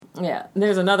Yeah.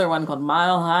 There's another one called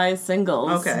Mile High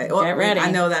Singles. Okay. Well, get ready.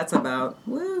 I know that's about.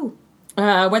 Woo.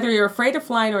 Whether you're afraid of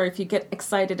flying or if you get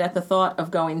excited at the thought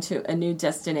of going to a new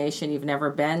destination you've never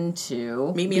been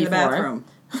to. Meet me in the bathroom.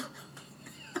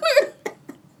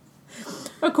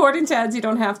 According to ads, you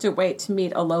don't have to wait to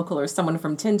meet a local or someone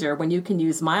from Tinder when you can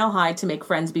use Mile High to make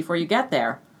friends before you get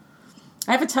there.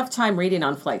 I have a tough time reading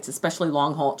on flights, especially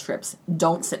long-haul trips.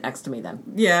 Don't sit next to me then.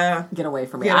 Yeah. Get away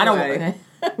from me. Get I away.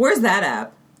 don't. Where's that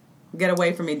app?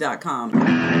 Getawayfromme.com.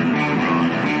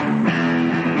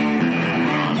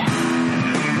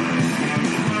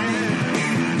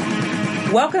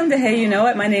 Welcome to Hey You Know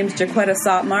It. My name's Jaquetta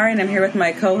Sotmar, and I'm here with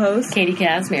my co-host, Katie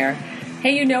Casimir.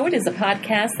 Hey You Know It is a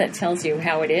podcast that tells you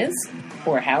how it is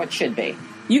or how it should be.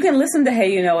 You can listen to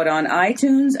Hey You Know It on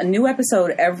iTunes, a new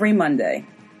episode every Monday.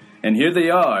 And here they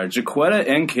are, Jaquetta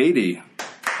and Katie.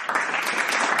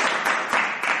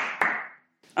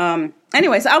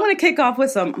 Anyway, so I want to kick off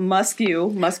with some Musk You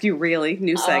Really,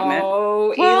 new segment.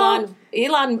 Oh, Well,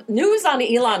 Elon, news on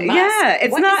Elon Musk. Yeah,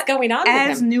 it's what not is going on as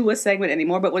with him? new a segment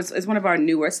anymore, but it's one of our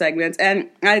newer segments. And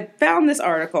I found this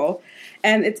article,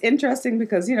 and it's interesting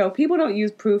because, you know, people don't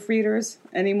use proofreaders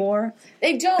anymore.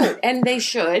 They don't, and they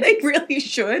should. They really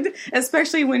should,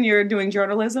 especially when you're doing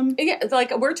journalism. Yeah,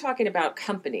 like we're talking about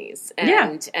companies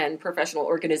and professional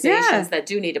organizations that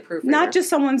do need a proofreader. Not just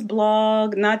someone's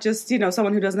blog, not just, you know,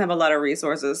 someone who doesn't have a lot of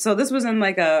resources. So this was in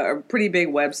like a pretty big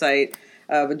website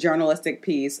of a journalistic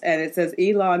piece, and it says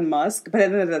Elon Musk, but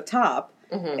then at the top,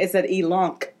 it said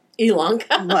Elon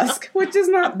Musk, which is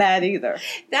not bad either.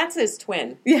 That's his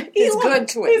twin. Yeah, his good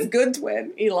twin. His good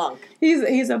twin. Elon.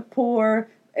 He's a poor,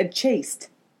 chaste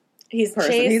He's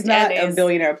person. chaste. He's not a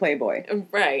billionaire playboy.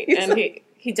 Right, and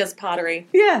he does pottery.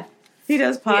 Yeah, he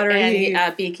does pottery.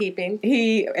 And beekeeping.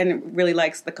 He really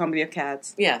likes the company of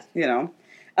cats. Yeah. You know.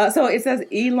 So it says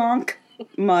Elon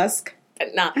Musk.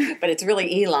 But it's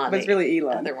really Elon. But it's really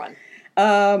Elon. The other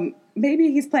one.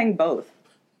 Maybe he's playing both.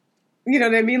 You know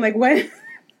what I mean? Like when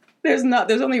there's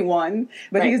only one,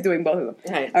 but he's doing both of them.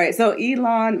 Right. All right. So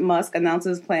Elon Musk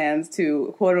announces plans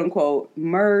to quote unquote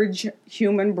merge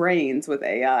human brains with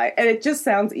AI, and it just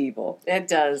sounds evil. It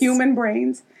does. Human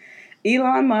brains.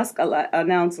 Elon Musk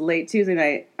announced late Tuesday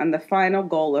night on the final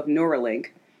goal of Neuralink.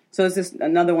 So it's just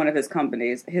another one of his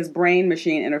companies. His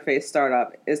brain-machine interface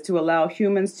startup is to allow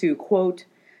humans to, quote,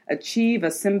 achieve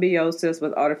a symbiosis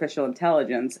with artificial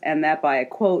intelligence, and that by,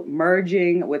 quote,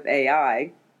 merging with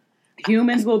AI,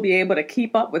 humans will be able to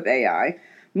keep up with AI.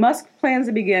 Musk plans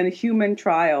to begin human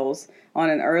trials on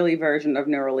an early version of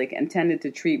Neuralink intended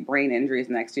to treat brain injuries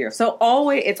next year. So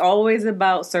it's always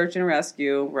about search and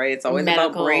rescue, right? It's always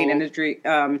about brain industry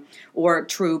or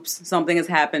troops. Something has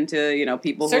happened to, you know,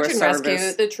 people who are search and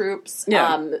rescue, the troops,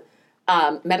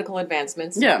 medical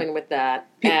advancements, helping with that.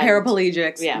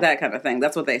 Paraplegics, that kind of thing.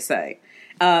 That's what they say.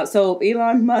 So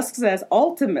Elon Musk says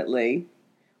ultimately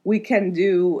we can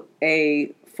do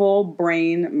a full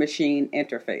brain-machine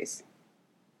interface.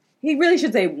 He really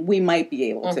should say we might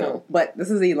be able to, but this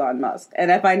is Elon Musk.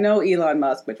 And if I know Elon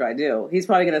Musk, which I do, he's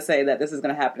probably going to say that this is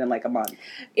going to happen in like a month.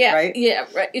 Yeah, right? Yeah,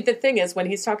 right. The thing is, when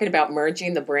he's talking about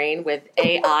merging the brain with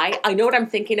AI, I know what I'm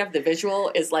thinking of. The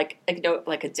visual is like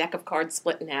a deck of cards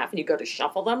split in half, and you go to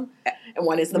shuffle them, and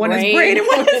one is the brain, and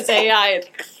one is AI.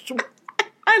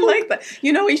 I like that.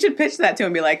 You know, you should pitch that to him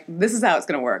and be like, this is how it's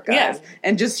going to work, guys. Yeah.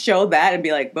 And just show that and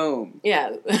be like, boom.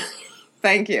 Yeah.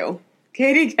 Thank you.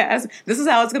 Katie Cass, this is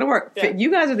how it's going to work. Yeah. You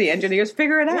guys are the engineers.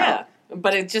 Figure it out. Yeah,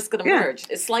 but it's just going to merge.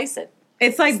 Slice it.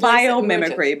 It's like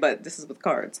biomimicry, but this is with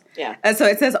cards. Yeah. And so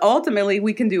it says, ultimately,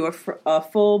 we can do a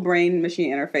full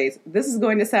brain-machine interface. This is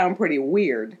going to sound pretty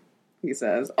weird, he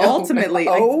says. Ultimately,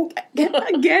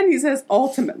 again, he says,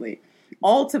 ultimately,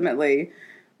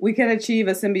 we can achieve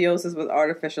a symbiosis with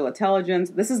artificial intelligence.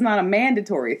 This is not a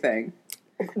mandatory thing.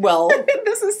 Well,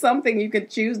 this is something you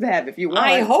could choose to have if you want.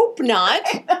 I hope not.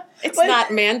 It's not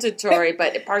mandatory,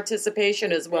 but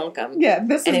participation is welcome. Yeah,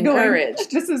 encouraged.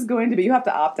 This is going to be, you have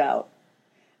to opt out.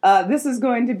 This is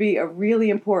going to be a really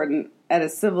important at a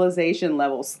civilization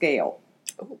level scale.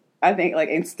 Ooh. I think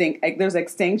there's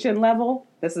extinction level.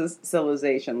 This is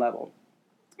civilization level.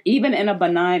 Even in a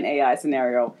benign AI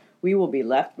scenario, we will be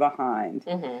left behind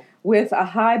with a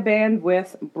high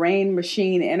bandwidth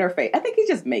brain-machine interface. I think he's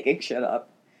just making shit up.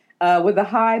 With a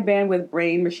high bandwidth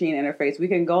brain-machine interface, we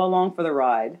can go along for the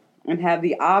ride and have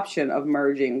the option of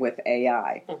merging with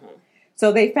AI.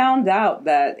 So they found out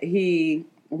that through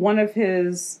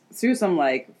some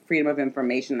like Freedom of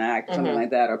Information Act or something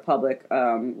like that, or public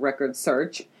record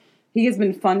search, he has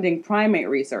been funding primate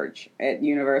research at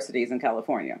universities in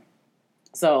California.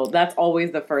 So that's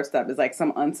always the first step, is like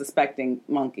some unsuspecting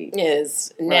monkey.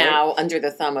 Is now under the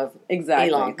thumb of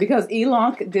Elon. Because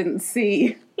Elon didn't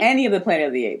see any of the Planet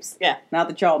of the Apes. Yeah. Not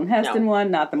the Charlton Heston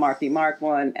one, not the Marky Mark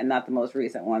one, and not the most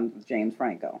recent one with James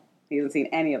Franco. He hasn't seen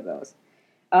any of those.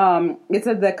 It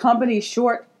said the company's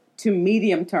short to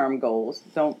medium term goals.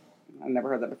 I've never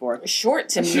heard that before. Short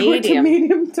to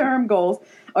medium term goals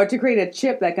are to create a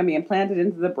chip that can be implanted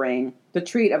into the brain to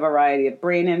treat a variety of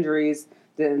brain injuries,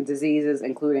 diseases,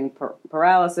 including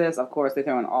paralysis. Of course, they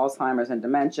throw in Alzheimer's and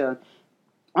dementia.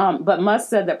 But Musk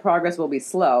said that progress will be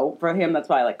slow. For him, that's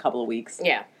probably like a couple of weeks.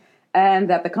 Yeah. And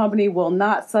that the company will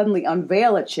not suddenly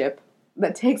unveil a chip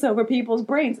that takes over people's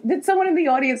brains. Did someone in the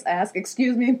audience ask,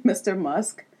 excuse me, Mr.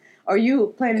 Musk, are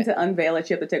you planning to unveil a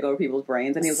chip to take over people's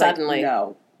brains? And he was suddenly. like,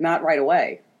 no, not right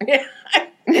away.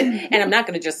 And I'm not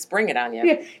going to just spring it on you.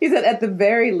 Yeah. He said at the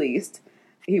very least,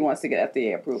 he wants to get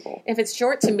FDA approval. If it's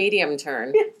short to medium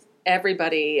term,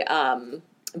 everybody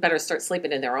better start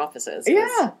sleeping in their offices.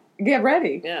 Yeah. Get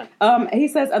ready. Yeah. He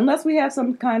says, unless we have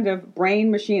some kind of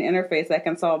brain-machine interface that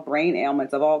can solve brain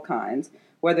ailments of all kinds,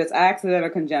 whether it's accident or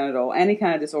congenital, any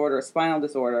kind of disorder, spinal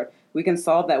disorder, we can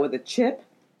solve that with a chip.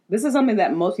 This is something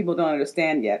that most people don't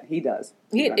understand yet. He does.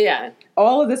 Yeah.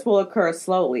 All of this will occur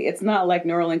slowly. It's not like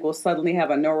Neuralink will suddenly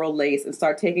have a neural lace and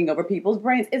start taking over people's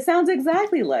brains. It sounds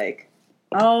exactly like.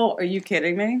 Oh, are you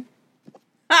kidding me?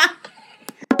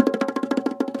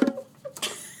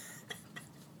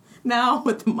 Now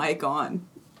with the mic on.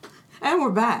 And we're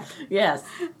back. Yes.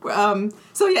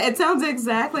 So yeah, it sounds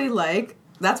exactly like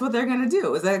that's what they're going to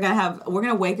do. Is we're going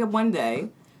to wake up one day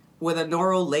with a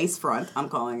neural lace front, I'm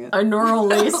calling it. A neural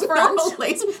lace front? Neural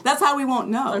lace. That's how we won't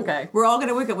know. Okay. We're all going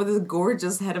to wake up with this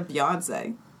gorgeous head of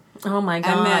Beyonce. Oh my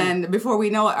God. And then before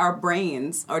we know it, our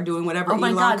brains are doing whatever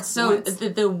Elon wants. So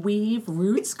the weave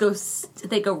roots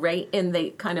they go right and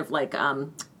they kind of like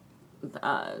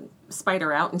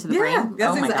spider out into the brain?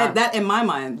 That's that in my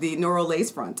mind, the neural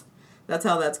lace front. That's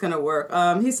how that's going to work.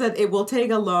 He said it will take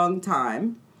a long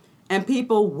time and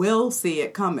people will see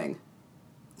it coming.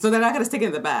 So they're not going to stick it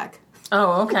in the back.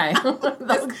 Oh, okay.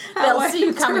 They'll see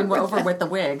you coming over with the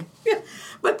wig. Yeah.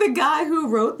 But the guy who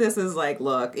wrote this is like,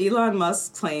 look, Elon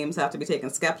Musk's claims have to be taken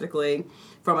skeptically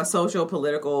from a social,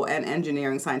 political, and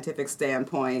engineering scientific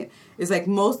standpoint. It's like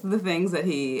most of the things that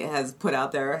he has put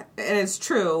out there, and it's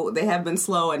true, they have been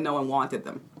slow and no one wanted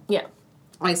them. Yeah.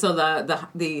 Like, so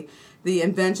the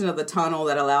invention of the tunnel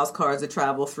that allows cars to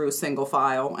travel through single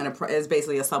file and is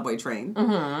basically a subway train.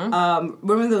 Mm-hmm.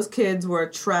 Remember those kids were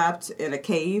trapped in a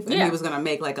cave and he was going to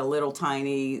make like a little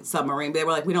tiny submarine. They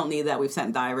were like, we don't need that. We've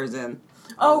sent divers in.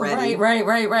 Already.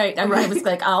 Right. And he was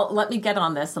like, let me get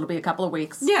on this. It'll be a couple of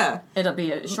weeks. Yeah. It'll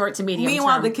be a short to medium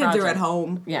Meanwhile, term the kids project. are at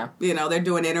home. Yeah. You know, they're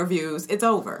doing interviews. It's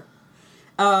over.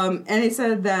 And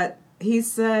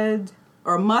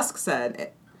Musk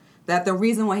said that the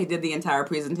reason why he did the entire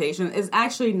presentation is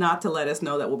actually not to let us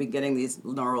know that we'll be getting these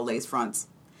neural lace fronts,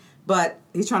 but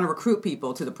he's trying to recruit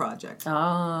people to the project.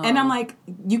 Oh. And I'm like,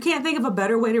 you can't think of a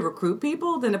better way to recruit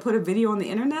people than to put a video on the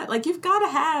internet? Like, you've got to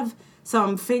have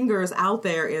some fingers out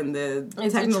there in the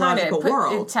technological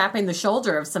world. Tapping the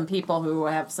shoulder of some people who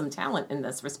have some talent in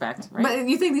this respect, right? But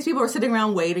you think these people are sitting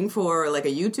around waiting for, like,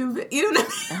 a YouTube video? You know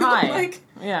what I mean? Hi.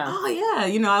 Yeah. Oh, yeah.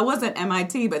 You know, I was at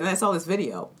MIT, but then I saw this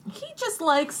video. He just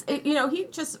likes, he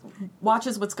just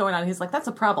watches what's going on. He's like, that's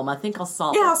a problem. I think I'll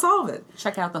solve it. Yeah, I'll solve it.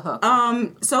 Check out the hook.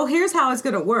 So here's how it's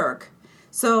going to work.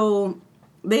 So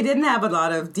they didn't have a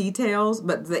lot of details,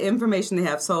 but the information they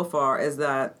have so far is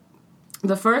that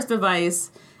the first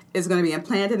device is going to be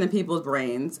implanted in people's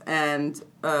brains, and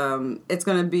it's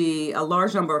going to be a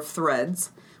large number of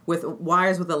threads with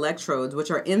wires with electrodes,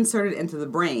 which are inserted into the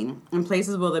brain in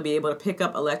places where they'll be able to pick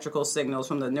up electrical signals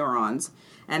from the neurons.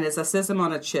 And it's a system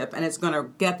on a chip, and it's going to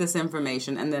get this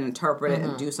information and then interpret it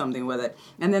and do something with it.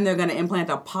 And then they're going to implant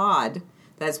a pod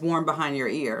that's worn behind your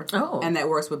ear, and that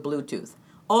works with Bluetooth.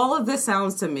 All of this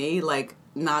sounds to me like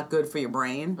not good for your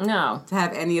brain. No. To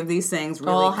have any of these things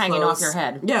really all close. hanging off your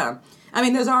head. Yeah. I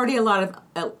mean, there's already a lot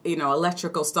of,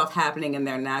 electrical stuff happening in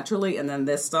there naturally, and then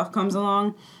this stuff comes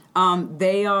along.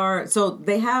 We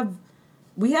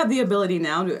have the ability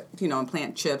now to,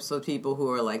 implant chips with people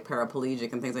who are like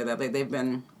paraplegic and things like that. They've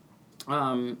been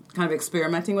kind of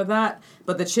experimenting with that,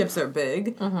 but the chips are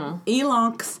big. Mm-hmm.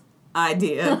 Elon's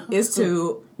idea is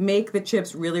to make the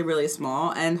chips really, really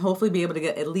small and hopefully be able to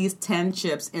get at least 10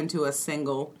 chips into a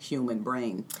single human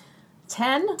brain.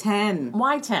 10? 10.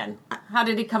 Why 10? How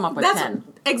did he come up with 10?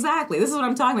 Exactly. This is what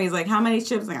I'm talking about. He's like, how many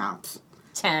chips? Like,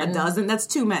 10. A dozen? That's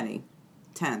too many.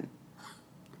 10.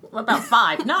 What about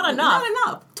 5? Not enough. Not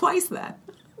enough. Twice that.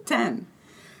 10.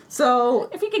 So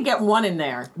If you could get one in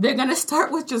there. they're going to start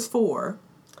with just 4.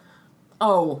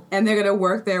 Oh. And they're going to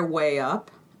work their way up.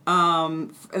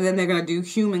 And then they're going to do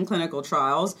human clinical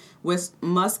trials, which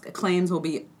Musk claims will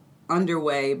be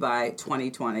underway by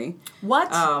 2020. What?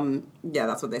 Yeah,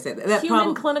 that's what they say. That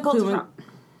Human clinical trial.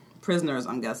 Prisoners,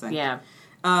 I'm guessing. Yeah.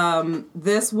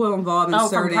 This will involve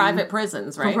inserting... from private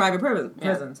prisons, right? From private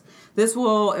prisons. This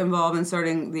will involve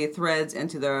inserting the threads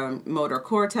into the motor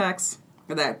cortex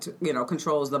that,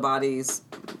 controls the body's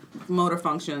motor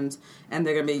functions, and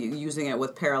they're going to be using it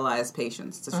with paralyzed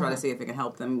patients to try to see if it can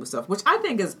help them with stuff, which I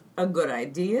think is a good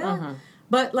idea.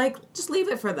 But, just leave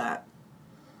it for that.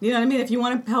 You know what I mean? If you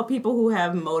want to help people who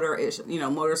have motor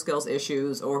skills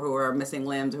issues or who are missing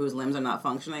limbs or whose limbs are not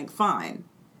functioning, fine.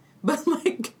 But,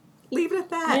 leave it at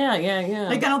that. Yeah.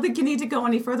 I don't think you need to go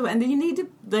any further. And then you need to,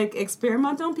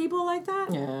 experiment on people like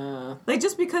that. Yeah.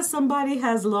 Just because somebody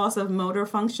has loss of motor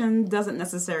function doesn't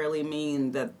necessarily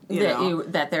mean that,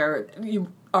 you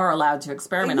are allowed to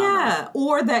experiment on them. Yeah,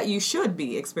 or that you should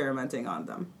be experimenting on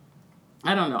them.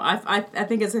 I don't know. I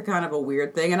think it's a kind of a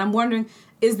weird thing. And I'm wondering,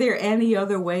 is there any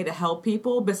other way to help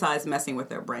people besides messing with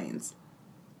their brains?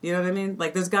 You know what I mean?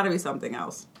 There's got to be something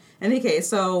else. In any case,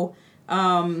 so...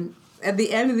 at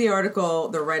the end of the article,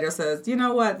 the writer says, you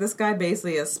know what, this guy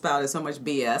basically has spouted so much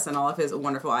BS and all of his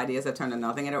wonderful ideas have turned to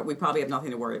nothing, and we probably have nothing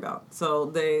to worry about. So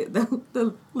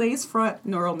the lace front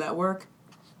neural network,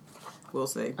 we'll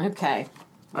see. Okay.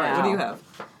 All right, what do you have?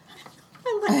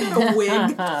 I like that, a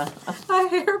wig. A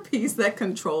hairpiece that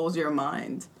controls your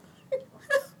mind.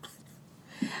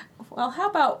 Well, how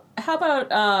about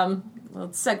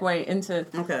let's segue into,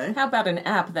 Okay. how about an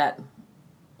app that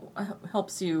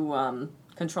helps you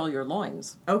control your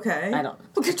loins? Okay. I don't.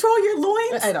 Control your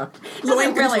loins? I don't.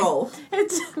 Loin Really- control.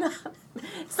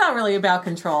 It's not really about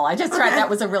control. I just tried. That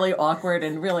was a really awkward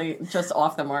and really just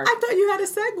off the mark. I thought you had a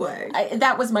segue.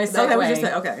 That was my segue. That was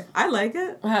your okay. I like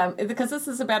it. Because this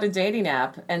is about a dating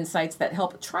app and sites that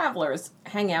help travelers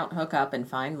hang out, hook up, and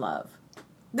find love.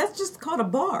 That's just called a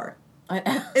bar.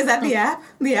 Is that the app?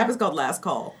 The app is called Last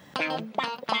Call.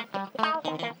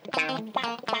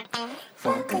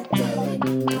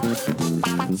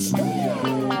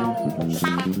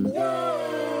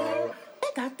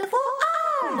 Got the 4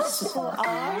 R's. 4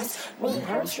 R's.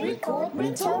 Rehearse, record,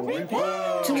 return,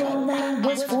 repair. 209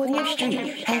 West 40th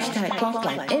Street.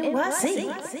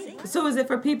 #BossLifeNYC. So is it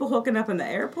for people hooking up in the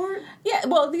airport? Yeah,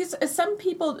 well, some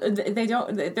people, they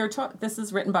don't, this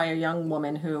is written by a young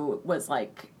woman who was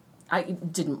like,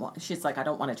 she's like, I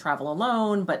don't want to travel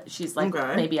alone, but she's like,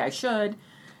 Okay. maybe I should.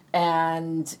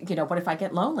 And, what if I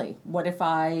get lonely? What if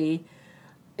I,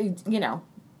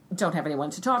 don't have anyone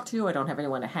to talk to? I don't have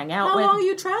anyone to hang out How with. long are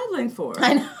you traveling for?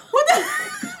 I know.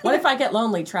 What if I get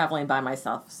lonely traveling by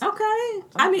myself? Okay.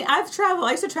 I mean, I used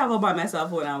to travel by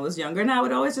myself when I was younger, and I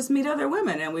would always just meet other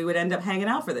women, and we would end up hanging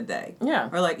out for the day. Yeah.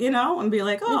 Or and be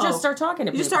like, oh. You just start talking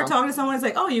to people. You start talking to someone, it's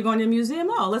like, oh, you're going to a museum?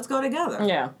 Oh, let's go together.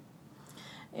 Yeah.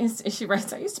 She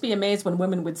writes, I used to be amazed when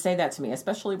women would say that to me,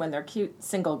 especially when they're cute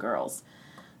single girls.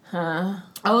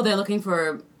 Oh, they're looking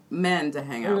for men to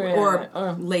hang out with.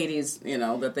 Or ladies,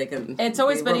 that they can It's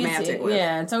always been romantic easy. with.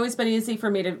 Yeah, it's always been easy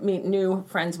for me to meet new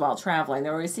friends while traveling.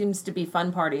 There always seems to be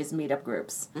fun parties, meetup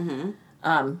groups. Mm-hmm.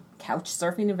 Couch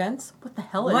surfing events? What the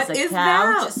hell What is a is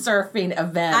couch that? surfing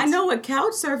event? I know what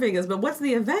couch surfing is, but what's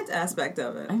the event aspect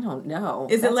of it? I don't know.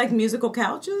 Is it like musical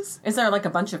couches? Is there like a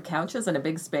bunch of couches in a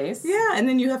big space? Yeah, and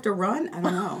then you have to run? I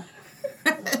don't know.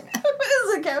 What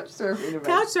is a couch surfing event?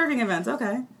 Couch surfing events,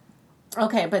 okay.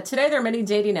 Okay, but today there are many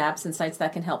dating apps and sites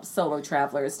that can help solo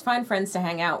travelers find friends to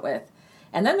hang out with.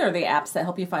 And then there are the apps that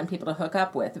help you find people to hook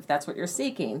up with, if that's what you're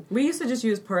seeking. We used to just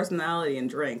use personality and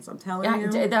drinks, I'm telling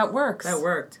you. That works. That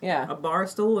worked. Yeah. A bar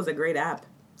stool was a great app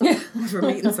for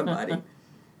meeting somebody.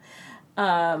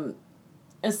 Oh,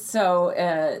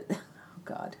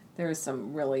 God, there's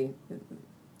some really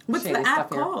What's shady the app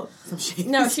stuff here. called? Some shady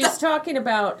No, stuff. she's talking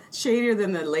about, Shadier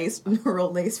than the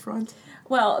neural lace front.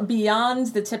 well, beyond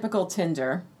the typical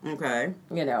Tinder. Okay.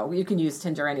 You can use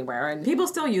Tinder anywhere. And People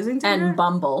still using Tinder? And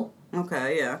Bumble.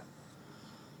 Okay, yeah.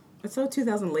 It's so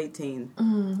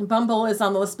 2018. Bumble is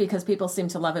on the list because people seem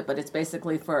to love it, but it's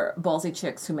basically for ballsy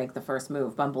chicks who make the first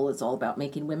move. Bumble is all about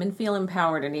making women feel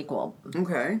empowered and equal.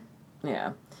 Okay.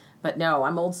 Yeah. But no,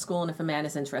 I'm old school, and if a man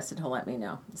is interested, he'll let me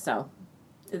know. So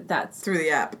that's Through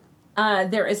the app.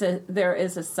 there is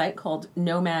a site called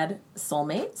Nomad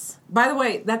Soulmates. By the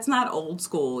way, that's not old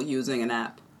school using an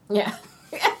app. Yeah.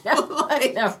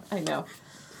 I know.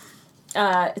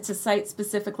 It's a site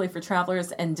specifically for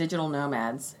travelers and digital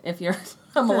nomads. If you're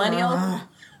a millennial,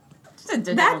 it's a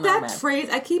digital nomad. That phrase,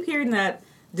 I keep hearing that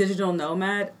digital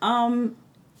nomad.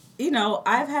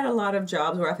 I've had a lot of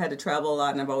jobs where I've had to travel a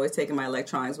lot, and I've always taken my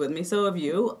electronics with me. So have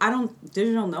you.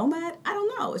 Digital nomad? I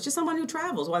don't know. It's just someone who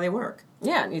travels while they work.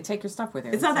 Yeah, and you take your stuff with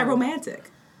you. It's not that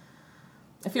romantic.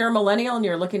 If you're a millennial and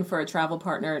you're looking for a travel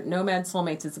partner, Nomad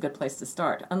Soulmates is a good place to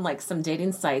start. Unlike some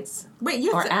dating sites or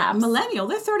apps. Millennial?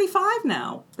 They're 35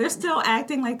 now. They're still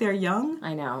acting like they're young.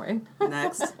 I know, right?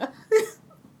 Next.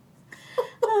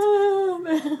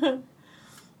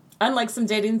 Unlike some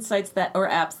dating sites or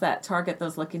apps that target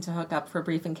those looking to hook up for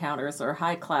brief encounters or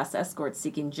high-class escorts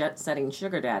seeking jet-setting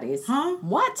sugar daddies. Huh?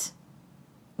 What?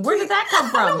 Where did that come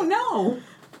from? I don't know.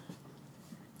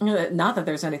 Not that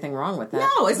there's anything wrong with that.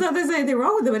 No, it's not that there's anything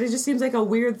wrong with it, but it just seems like a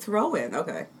weird throw-in.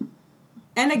 Okay.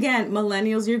 And again,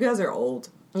 millennials, you guys are old.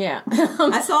 Yeah.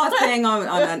 I saw a thing on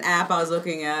an app I was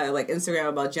looking at, like Instagram,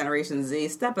 about Generation Z.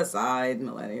 Step aside,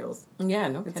 millennials. Yeah,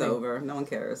 no It's kidding. over. No one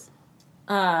cares.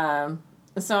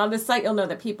 So on this site, you'll know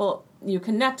that people you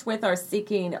connect with are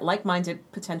seeking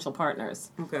like-minded potential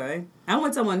partners. Okay. I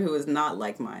want someone who is not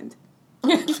like-minded.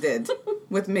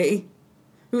 With me.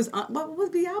 What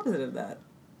would be the opposite of that?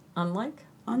 Unlike?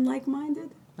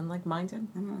 Unlike-minded? Unlike-minded?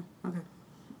 I don't know. Okay.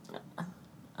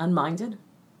 Unminded?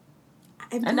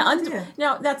 I have no idea.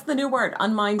 No, that's the new word,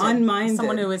 unminded. Unminded.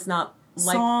 Someone who is not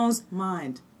like... Sans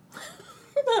mind.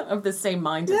 of the same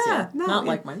mind as you. Not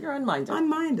like-minded. You're unminded.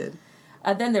 Unminded.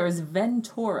 Then there is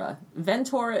Ventura.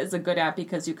 Ventura is a good app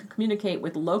because you can communicate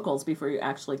with locals before you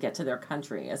actually get to their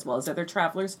country, as well as other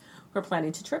travelers who are planning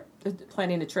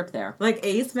a trip there. Like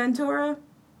Ace Ventura?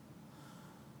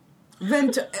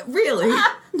 Really?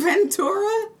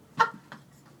 Ventura?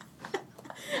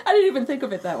 I didn't even think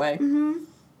of it that way. Mm-hmm.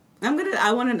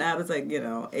 I want an app that's like,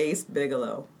 Ace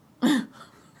Bigelow.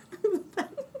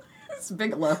 It's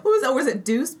Bigelow. Was it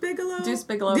Deuce Bigelow? Deuce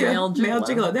Bigelow, Male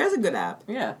Gigolo. There's a good app.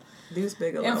 Yeah. Deuce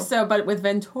Bigelow. But with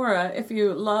Ventura, if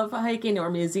you love hiking or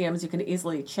museums, you can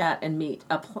easily chat and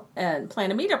and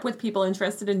plan a meetup with people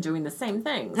interested in doing the same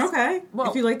things. Okay. Well,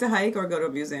 if you like to hike or go to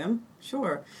a museum,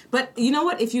 sure. But you know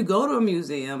what? If you go to a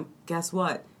museum, guess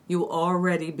what? You'll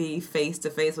already be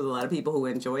face-to-face with a lot of people who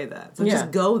enjoy that. So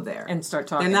just go there. And start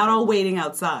talking. They're not all waiting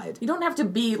outside. You don't have to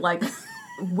be,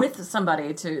 with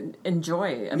somebody to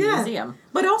enjoy a museum.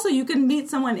 But also, you can meet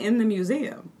someone in the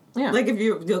museum. Yeah. Like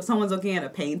if someone's looking at a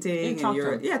painting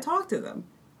talk to them.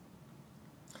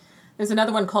 There's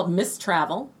another one called Miss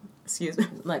Travel. Excuse me.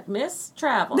 Like Miss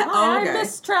Travel. Okay. Hi,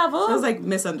 Miss Travel. It was like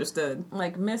misunderstood.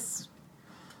 Like Ms.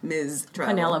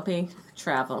 Travel. Penelope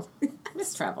Travel.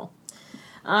 Miss Travel.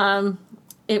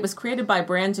 It was created by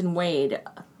Brandon Wade,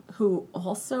 who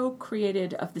also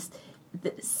created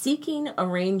the Seeking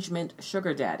Arrangement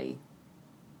Sugar Daddy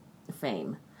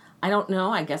fame. I don't know.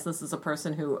 I guess this is a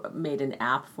person who made an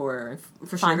app for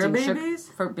sugar babies?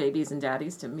 For babies and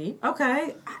daddies to meet.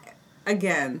 Okay.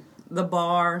 Again, the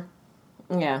bar.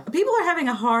 Yeah. People are having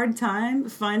a hard time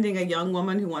finding a young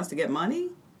woman who wants to get money.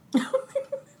 Do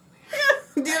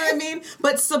you know what I mean?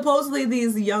 But supposedly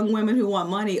these young women who want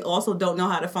money also don't know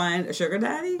how to find a sugar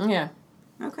daddy? Yeah.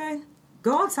 Okay.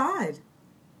 Go outside.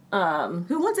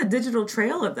 Who wants a digital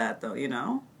trail of that, though,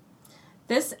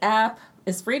 This app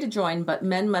is free to join, but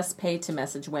men must pay to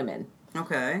message women.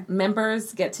 Okay.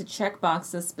 Members get to check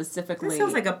boxes specifically... That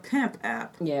sounds like a pimp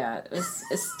app. Yeah,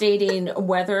 stating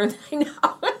whether they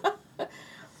know...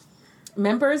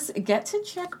 Members get to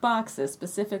check boxes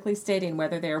specifically stating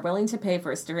whether they are willing to pay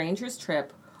for a stranger's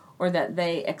trip or that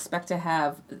they expect to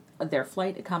have their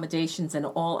flight accommodations and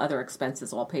all other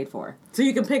expenses all paid for. So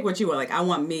you can pick what you want. Like, I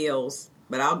want meals,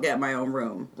 but I'll get my own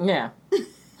room. Yeah.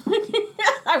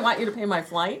 I want you to pay my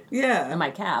flight. Yeah. And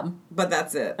my cab. But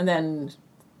that's it. And then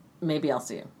maybe I'll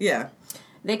see you. Yeah.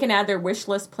 They can add their wish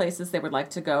list places they would like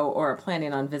to go or are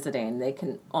planning on visiting. They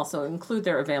can also include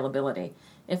their availability.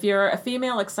 If you're a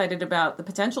female excited about the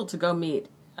potential to go meet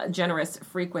generous,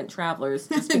 frequent travelers,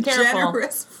 just be careful.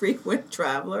 Generous, frequent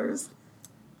travelers?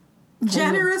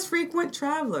 Generous, frequent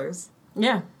travelers.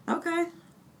 Yeah. Okay.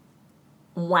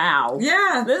 Wow.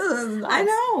 Yeah. This is nuts. I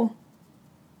know.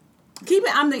 Keep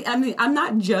it. I'm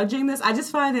not judging this. I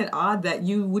just find it odd that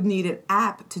you would need an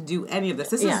app to do any of this.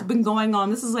 This has been going on.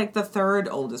 This is like the third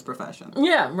oldest profession.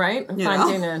 Yeah, right?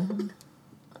 Finding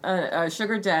a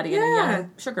sugar daddy and a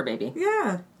young sugar baby.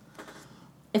 Yeah.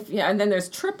 And then there's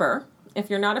Tripper. If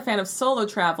you're not a fan of solo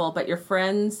travel, but your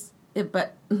friends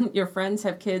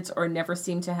have kids or never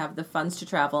seem to have the funds to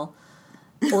travel,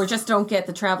 or just don't get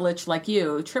the travel itch like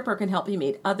you, Tripper can help you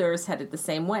meet others headed the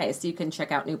same way, so you can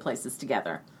check out new places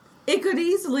together. It could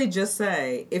easily just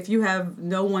say, if you have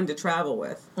no one to travel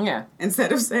with. Yeah.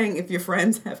 Instead of saying, if your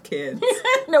friends have kids.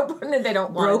 No, they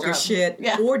don't want broke to as shit.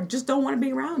 Yeah. Or just don't want to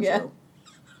be around Yeah. you.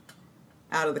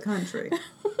 Out of the country.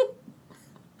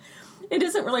 It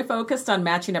isn't really focused on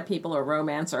matching up people or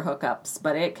romance or hookups,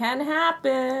 but it can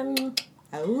happen.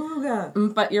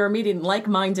 Ooga. But you're meeting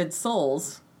like-minded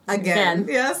souls. Again.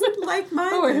 Yes,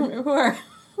 like-minded. Who are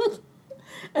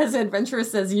as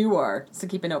adventurous as you are. So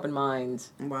keep an open mind.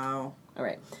 Wow. All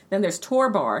right. Then there's Tour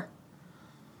Bar.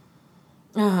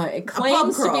 It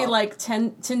claims to be like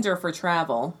Tinder for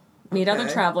travel. Meet other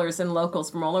travelers and locals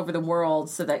from all over the world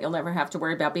so that you'll never have to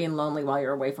worry about being lonely while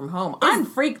you're away from home. I'm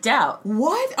freaked out.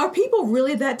 What? Are people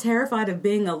really that terrified of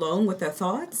being alone with their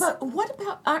thoughts? But what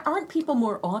about, aren't people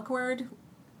more awkward?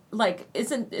 Like,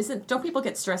 don't people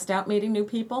get stressed out meeting new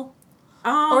people?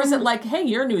 Or is it like, hey,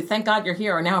 you're new, thank God you're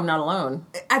here, and now I'm not alone?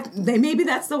 Maybe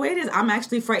that's the way it is. I'm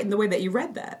actually frightened the way that you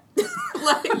read that.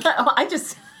 I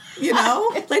just... You know?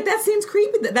 Like, that seems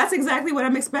creepy. That's exactly what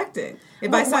I'm expecting.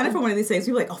 If I sign up for one of these things,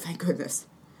 you're like, oh, thank goodness.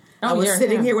 I was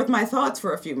sitting here with my thoughts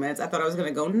for a few minutes. I thought I was going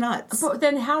to go nuts. But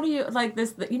then how do you, like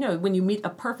this, when you meet a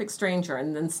perfect stranger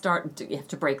and then you have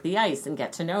to break the ice and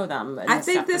get to know them. And I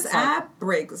think this app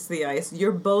breaks the ice.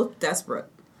 You're both desperate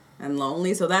and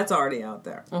lonely, so that's already out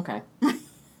there. Okay.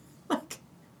 Like,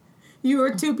 you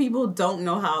are two people who don't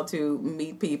know how to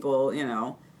meet people,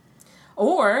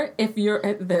 Or if you're,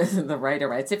 the writer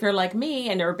writes, if you're like me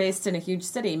and you're based in a huge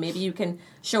city, maybe you can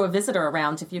show a visitor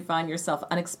around if you find yourself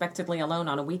unexpectedly alone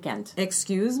on a weekend.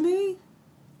 Excuse me?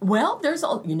 Well,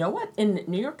 you know what? In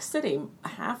New York City,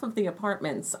 half of the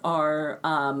apartments are,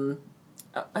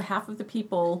 half of the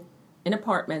people in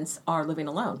apartments are living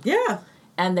alone. Yeah.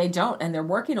 And they're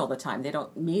working all the time. They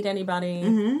don't meet anybody.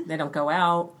 Mm-hmm. They don't go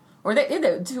out. Or they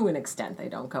to an extent, they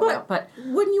don't go out. But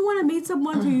wouldn't you want to meet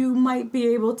someone who you might be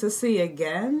able to see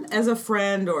again as a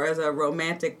friend or as a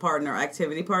romantic partner,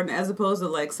 activity partner, as opposed to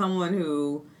like someone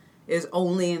who is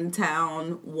only in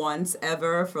town once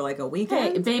ever for like a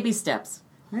weekend? Hey, baby steps.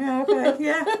 Yeah, okay,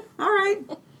 yeah. All right.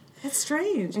 It's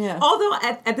strange. Yeah. Although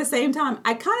at the same time,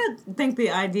 I kind of think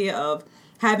the idea of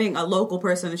having a local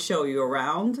person show you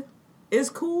around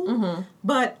is cool. Mm-hmm.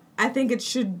 But I think it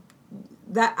should...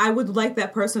 that I would like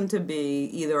that person to be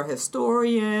either a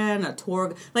historian, a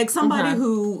tour, like somebody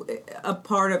who, a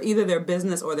part of either their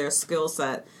business or their skill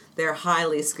set, they're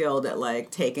highly skilled at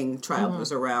like taking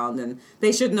travelers around, and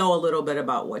they should know a little bit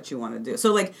about what you want to do.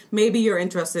 So like maybe you're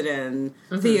interested in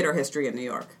theater history in New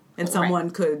York, and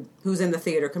someone who's in the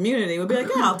theater community would be like,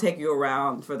 yeah, I'll take you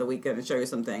around for the weekend and show you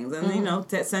some things,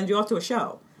 and send you off to a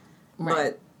show.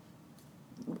 Right.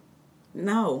 But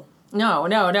no. No.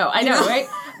 I know, right?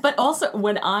 But also,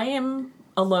 when I am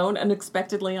alone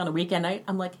unexpectedly on a weekend night,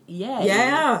 I'm like, yay.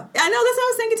 Yeah. I know, that's what I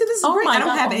was thinking too. This is great. I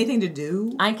don't have anything to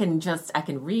do. I can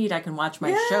read, I can watch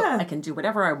my show, I can do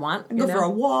whatever I want. Go for a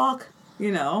walk,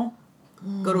 go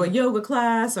to a yoga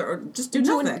class, or just do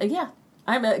nothing.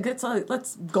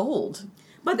 That's gold.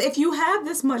 But if you have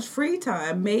this much free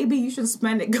time, maybe you should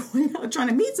spend it going out trying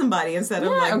to meet somebody instead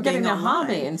of like or being getting a online.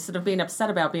 hobby instead of being upset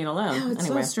about being alone. Oh, it's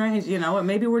so strange.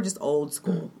 Maybe we're just old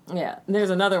school. Yeah. There's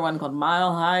another one called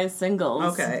Mile High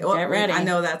Singles. Okay. Get ready. I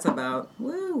know that's about.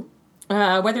 Woo.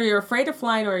 Whether you're afraid of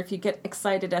flying or if you get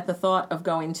excited at the thought of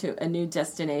going to a new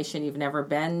destination you've never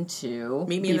been to.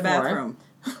 Meet me in the bathroom.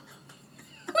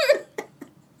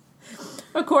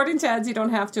 According to ads, you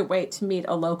don't have to wait to meet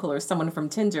a local or someone from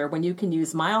Tinder when you can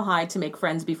use Mile High to make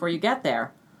friends before you get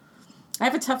there. I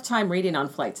have a tough time reading on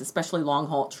flights, especially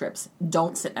long-haul trips.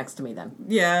 Don't sit next to me then.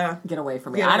 Yeah. Get away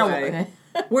from me. Get away.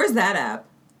 Where's that app?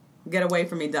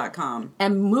 Getawayfromme.com.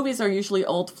 And movies are usually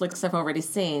old flicks I've already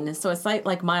seen, so a site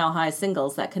like Mile High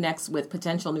Singles that connects with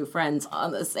potential new friends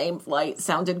on the same flight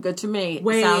sounded good to me.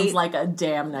 Wait. Sounds like a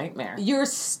damn nightmare. You're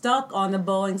stuck on the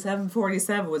Boeing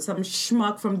 747 with some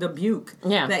schmuck from Dubuque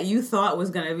that you thought was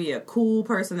going to be a cool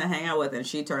person to hang out with, and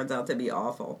she turns out to be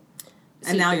awful.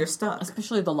 And now you're stuck.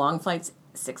 Especially the long flights,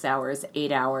 6 hours,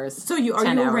 8 hours. So are you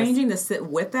arranging to sit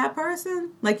with that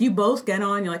person? Like you both get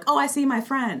on, you're like, oh, I see my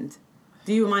friend.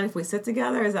 Do you mind if we sit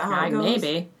together? Is that how it goes?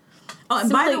 Maybe. Oh,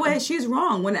 and by the way, she's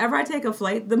wrong. Whenever I take a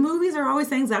flight, the movies are always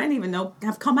things I didn't even know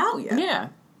have come out yet. Yeah.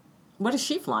 What is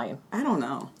she flying? I don't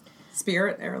know.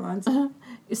 Spirit Airlines.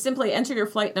 You simply enter your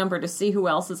flight number to see who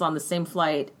else is on the same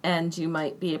flight, and you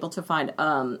might be able to find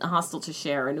a hostel to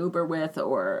share an Uber with,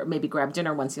 or maybe grab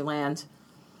dinner once you land.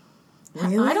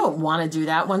 Really? I don't want to do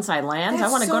that once I land. I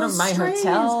want to go to my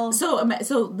hotel. So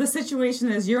the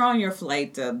situation is you're on your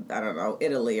flight to, I don't know,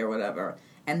 Italy or whatever,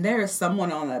 and there's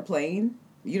someone on that plane.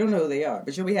 You don't know who they are,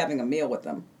 but you'll be having a meal with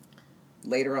them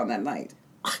later on that night.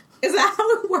 Is that how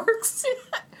it works?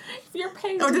 If you're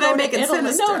paying or did I make it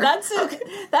sinister? No, that's it. Okay.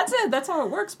 That's it. That's how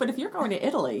it works. But if you're going to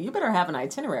Italy, you better have an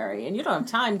itinerary, and you don't have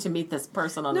time to meet this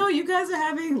person on. No, you guys are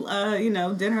having,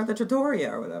 dinner at the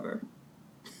Trattoria or whatever.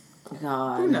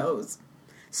 God. Who knows?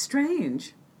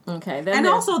 Strange. Okay. And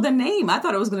also the name. I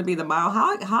thought it was going to be the Mile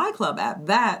High Club app.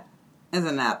 That is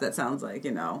an app that sounds like,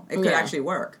 it could actually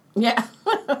work. Yeah.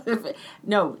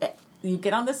 No, you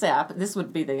get on this app. This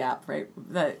would be the app, right?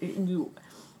 That you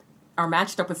are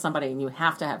matched up with somebody and you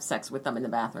have to have sex with them in the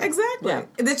bathroom. Exactly. Yeah.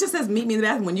 It just says meet me in the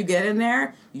bathroom. When you get in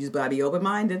there, you just gotta be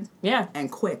open-minded. Yeah.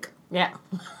 And quick. Yeah.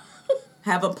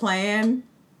 Have a plan,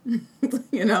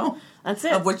 That's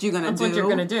it. of what you're going to do. That's what you're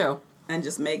going to do. And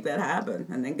just make that happen.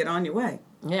 And then get on your way.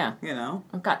 Yeah. Oh,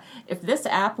 God. If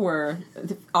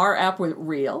our app were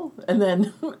real, and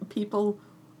then people,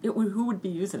 who would be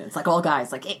using it? It's like all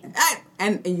guys, like, hey.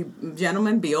 And you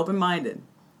gentlemen, be open-minded.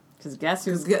 Because guess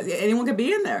who's... Anyone could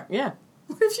be in there. Yeah.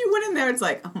 What if you went in there, it's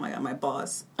like, oh my God, my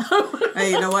boss.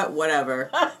 Hey, you know what?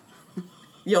 Whatever.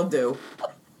 You'll do.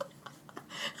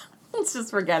 Let's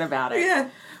just forget about it. Yeah.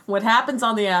 What happens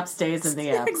on the app stays in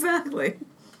the app. Exactly.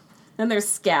 Then there's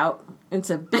Scout. It's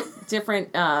a bit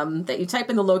different, that you type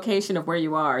in the location of where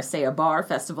you are, say a bar,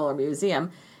 festival, or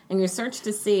museum, and you search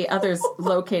to see others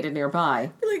located nearby.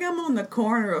 I feel like I'm on the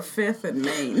corner of 5th and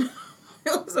Main.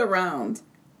 It was around.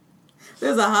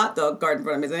 There's a hot dog cart in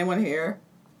front of me. Is anyone here?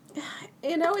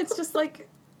 It's just like,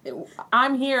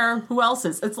 I'm here. Who else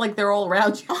is? It's like they're all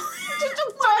around you.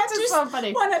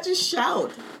 Why not just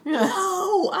shout? Yeah.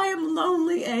 No, I am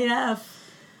lonely AF.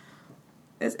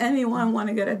 Does anyone want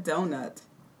to get a donut?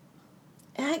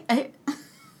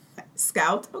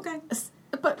 Scout? Okay.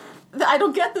 But I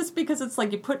don't get this because it's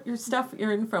like you put your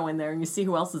info in there and you see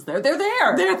who else is there. They're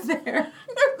there. They're there.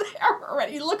 They're there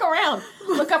already. Look around.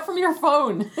 Look up from your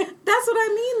phone. That's what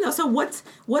I mean, though. So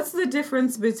what's the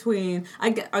difference between...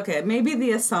 Okay, maybe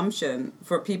the assumption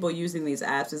for people using these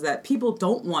apps is that people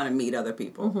don't want to meet other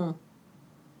people.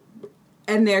 Mm-hmm.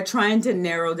 And they're trying to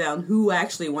narrow down who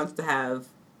actually wants to have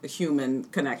a human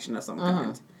connection of some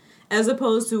kind. As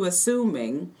opposed to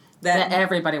assuming... That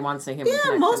everybody wants a human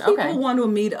connection. Yeah, most people want to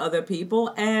meet other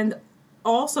people, and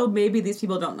also maybe these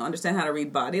people don't understand how to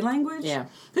read body language. Yeah.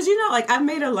 Because, I've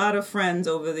made a lot of friends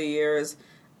over the years,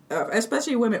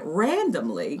 especially women,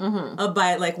 randomly,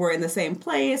 by, we're in the same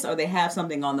place, or they have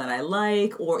something on that I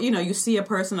like, or, you see a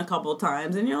person a couple of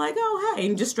times, and you're like, oh, hey,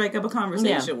 and just strike up a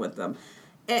conversation with them.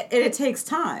 It takes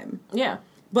time. Yeah.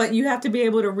 But you have to be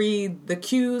able to read the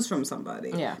cues from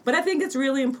somebody. Yeah. But I think it's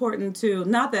really important to,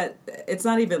 not that it's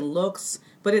not even looks,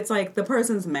 but it's like the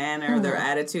person's manner, their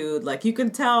attitude. Like, you can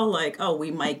tell, oh,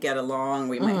 we might get along,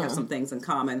 we might have some things in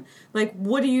common. Like,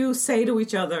 what do you say to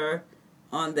each other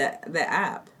on the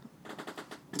app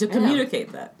to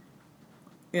communicate that?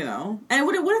 And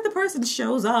what if the person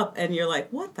shows up and you're like,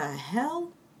 what the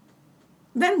hell?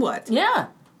 Then what? Yeah.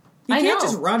 You can't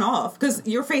just run off, because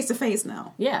you're face-to-face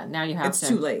now. Yeah, now you have It's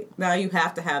too late. Now you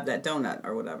have to have that donut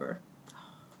or whatever.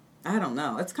 I don't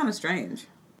know. It's kind of strange.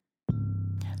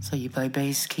 So you play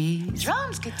bass keys,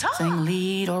 Drums, guitar, sing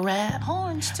lead or rap,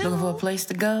 horns too. looking for a place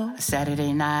to go?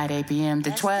 Saturday night, 8 p.m.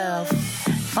 to 12.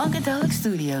 Funkadelic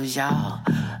Studios, y'all.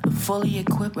 A fully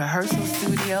equipped rehearsal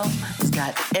studio. It's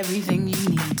got everything you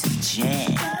need to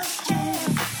jam.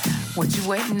 What you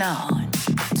waiting on?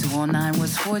 209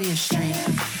 West 40th Street.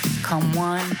 Come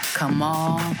one, come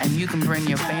all, and you can bring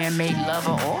your bandmate,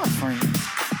 lover, or friend.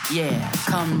 Yeah,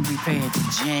 come prepared to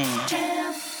jam.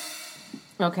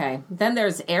 Okay, then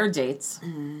there's Air Dates.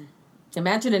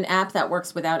 Imagine an app that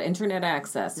works without internet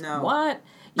access. No. What?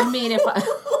 You mean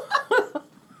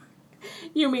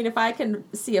if I can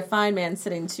see a fine man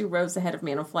sitting 2 rows ahead of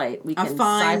me on a flight, we can A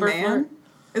fine cyber man? flirt?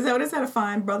 Is that what it said, a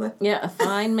fine brother? Yeah, a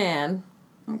fine man.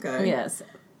 Okay. Yes.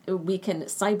 We can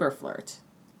cyber flirt.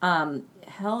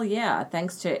 Hell yeah,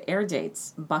 thanks to Air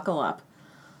Dates. Buckle up.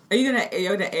 Are you gonna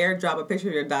airdrop a picture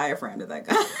of your diaphragm to that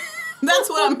guy? That's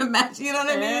what I'm imagining. You know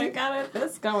what I mean? I got it.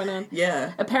 This going on.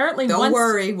 Yeah. Apparently, don't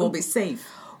worry, we'll be safe.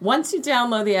 Once you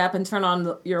download the app and turn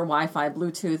on your Wi-Fi,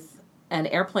 Bluetooth, and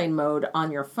airplane mode on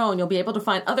your phone, you'll be able to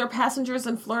find other passengers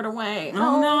and flirt away.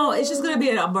 Oh no, it's just gonna be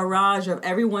a barrage of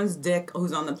everyone's dick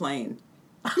who's on the plane.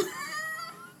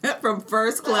 From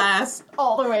first class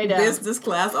all the way down, business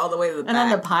class, all the way to the back. And then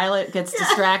the pilot gets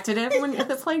distracted when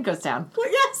the plane goes down.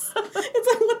 Well, yes. It's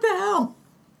like, what the hell?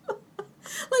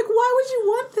 Like, why would you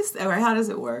want this? All right, how does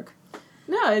it work?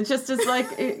 No, it just is like...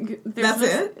 That's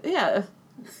it? Yeah.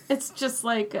 It's just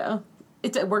like...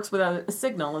 it works without a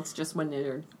signal. It's just when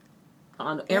you're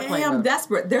on airplane mode. I'm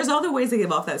desperate. There's other ways to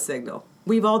give off that signal.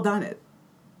 We've all done it.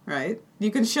 Right? You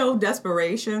can show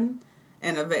desperation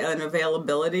and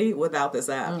availability without this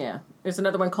app. Yeah. There's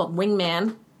another one called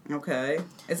Wingman. Okay.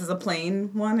 Is this a plain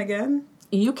one again?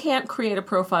 You can't create a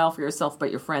profile for yourself,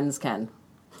 but your friends can.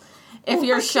 If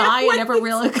you're shy and never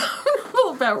really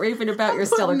comfortable even about your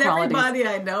stellar qualities. Everybody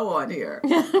I know on here.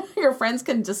 Your friends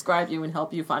can describe you and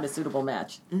help you find a suitable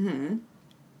match. Mm-hmm.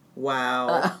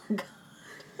 Wow.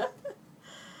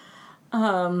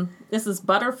 This is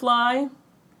Butterfly.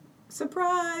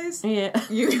 Surprise. Yeah.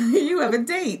 You have a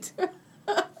date.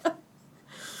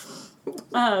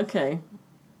 Okay.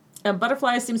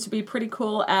 Butterfly seems to be a pretty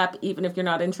cool app, even if you're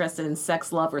not interested in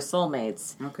sex, love, or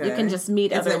soulmates. Okay. You can just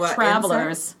meet other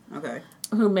travelers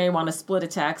who may want to split a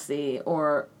taxi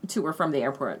or to or from the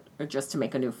airport, or just to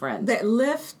make a new friend. That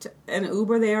Lyft and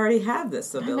Uber, they already have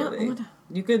this ability.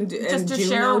 You can do, just to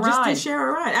share a ride. Just to share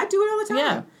a ride. I do it all the time.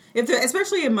 Yeah. If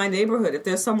especially in my neighborhood, if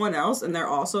there's someone else and they're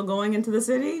also going into the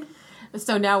city.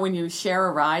 So now when you share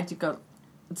a ride, you go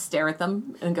stare at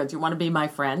them and go, "Do you want to be my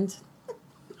friend?"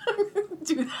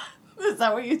 Do that. Is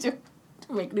that what you do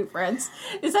to make new friends?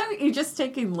 Is that what you're just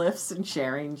taking lifts and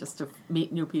sharing just to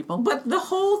meet new people? But the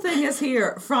whole thing is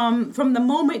here from the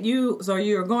moment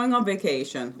you're going on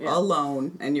vacation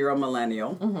alone and you're a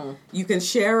millennial. Mm-hmm. You can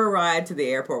share a ride to the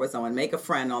airport with someone, make a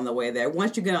friend on the way there.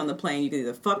 Once you get on the plane, you can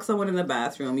either fuck someone in the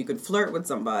bathroom, you could flirt with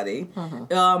somebody.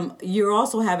 Mm-hmm. You're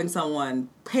also having someone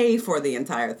pay for the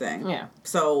entire thing. Yeah.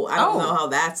 So I don't know how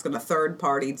that's going to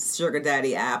third-party sugar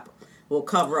daddy app will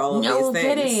cover all of these things. No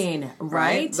kidding,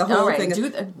 right? The whole thing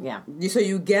is, so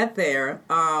you get there,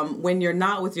 when you're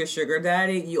not with your sugar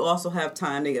daddy, you also have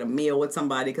time to get a meal with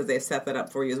somebody because they've set that up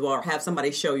for you as well, or have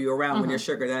somebody show you around when your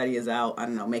sugar daddy is out, I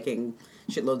don't know, making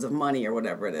shitloads of money or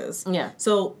whatever it is. Yeah.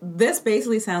 So this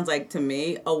basically sounds like, to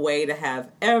me, a way to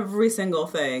have every single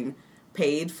thing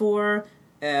paid for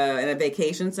in a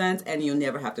vacation sense, and you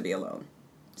never have to be alone.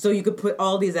 So you could put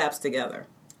all these apps together.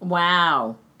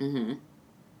 Wow. Mm-hmm.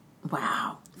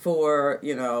 Wow. For,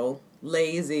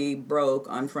 lazy, broke,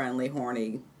 unfriendly,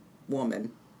 horny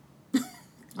woman.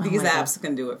 These apps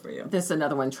can do it for you. This is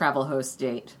another one, Travel Host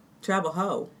Date. Travel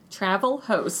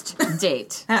Host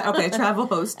Date. Okay, Travel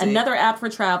Host Date. Another app for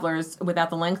travelers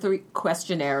without the lengthy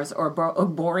questionnaires or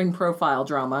boring profile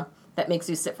drama that makes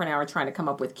you sit for an hour trying to come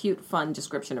up with cute, fun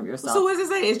description of yourself. So what does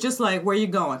it say? It's just like, where you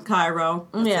going? Cairo?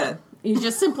 That's it. You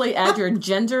just simply add your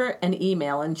gender and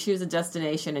email and choose a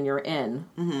destination and you're in.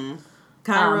 Mm-hmm.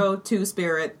 Cairo,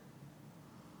 Two-Spirit,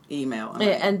 email.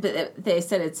 And they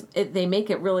said they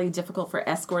make it really difficult for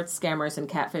escorts, scammers, and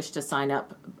catfish to sign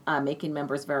up, making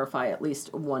members verify at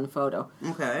least one photo.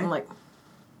 Okay. I'm like,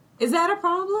 is that a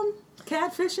problem?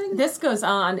 Catfishing? This goes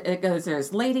on. It goes,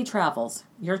 there's lady travels,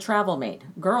 your travel mate,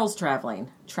 girls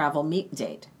traveling, travel meet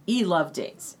date, e-love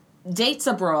dates, dates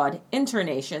abroad,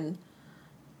 internation,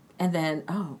 and then,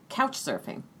 couch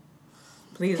surfing.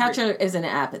 Please. Coucher is an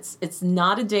app. It's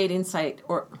not a dating site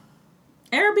or...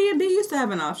 Airbnb used to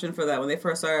have an option for that when they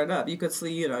first started up. You could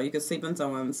sleep in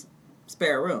someone's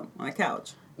spare room on a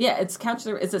couch. Yeah, it's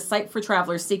Coucher. It's a site for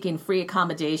travelers seeking free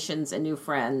accommodations and new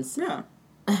friends. Yeah.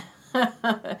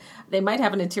 They might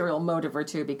have an interior motive or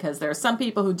two because there are some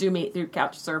people who do meet through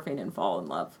couch surfing and fall in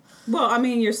love. Well, I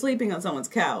mean, you're sleeping on someone's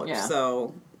couch,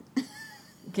 so...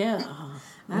 Yeah.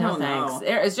 I don't know.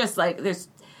 It's just like,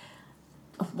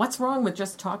 what's wrong with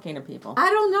just talking to people? I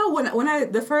don't know.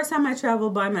 When the first time I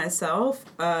traveled by myself,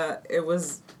 I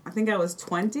think I was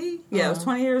 20. Yeah, I was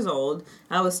 20 years old.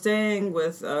 I was staying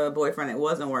with a boyfriend. It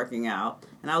wasn't working out.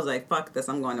 And I was like, fuck this.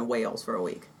 I'm going to Wales for a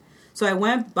week. So I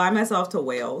went by myself to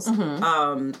Wales.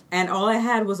 Mm-hmm. And all I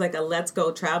had was like a Let's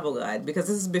Go travel guide, because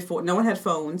this is before, no one had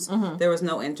phones. Mm-hmm. There was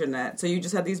no internet. So you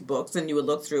just had these books and you would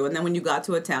look through. And then when you got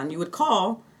to a town, you would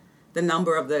call the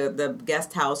number of the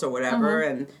guest house or whatever,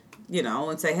 and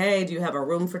and say, hey, do you have a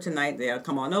room for tonight? They'll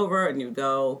come on over, and you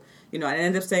go. I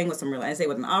ended up staying with I stayed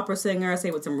with an opera singer. I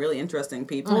stayed with some really interesting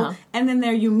people, and then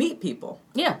there you meet people.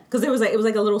 Yeah, because it was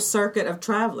like a little circuit of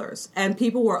travelers, and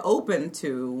people were open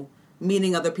to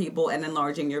meeting other people and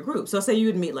enlarging your group. So say you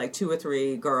would meet like 2 or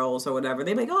 3 girls or whatever.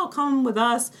 They'd be like, oh, come with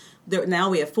us.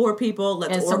 Now we have 4 people.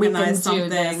 Let's organize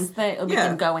something. We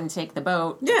can go and take the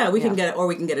boat. Yeah, we can get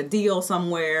a deal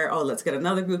somewhere. Oh, let's get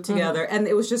another group together. Mm-hmm. And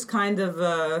it was just kind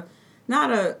of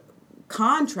not a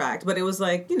contract, but it was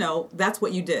like, that's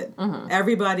what you did. Mm-hmm.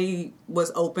 Everybody was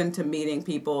open to meeting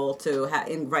people, to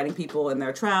inviting people in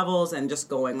their travels, and just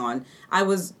going on. I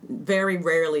was very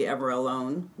rarely ever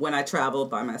alone when I traveled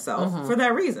by myself for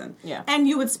that reason. Yeah. And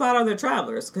you would spot other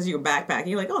travelers because you were backpacking.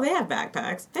 You're like, oh, they have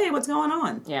backpacks. Hey, what's going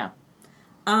on? Yeah.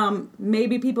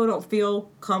 Maybe people don't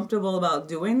feel comfortable about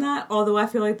doing that, although I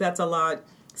feel like that's a lot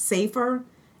safer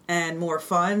and more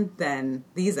fun than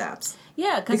these apps.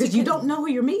 Yeah, because you don't know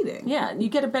who you're meeting. Yeah, you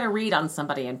get a better read on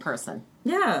somebody in person.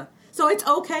 Yeah. So it's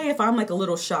okay if I'm like a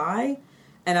little shy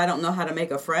and I don't know how to make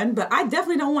a friend, but I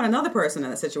definitely don't want another person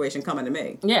in a situation coming to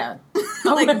me. Yeah.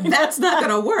 That's not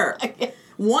going to work.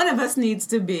 one of us needs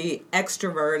to be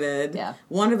extroverted. Yeah.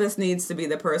 One of us needs to be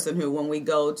the person who, when we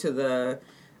go to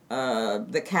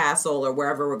the castle or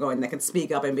wherever we're going, that can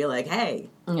speak up and be like,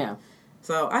 hey. Yeah.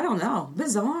 So, I don't know.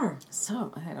 Bizarre.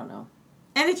 So, I don't know.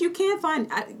 And if you can't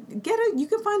find, you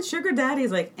can find sugar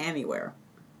daddies, like, anywhere.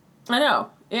 I know.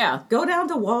 Yeah. Go down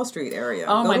to Wall Street area.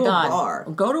 Oh, go my to God. A bar.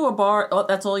 Go to a bar. Oh,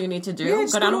 that's all you need to do? Yeah,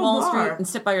 just go down go to to a Wall bar. Street and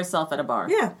sit by yourself at a bar.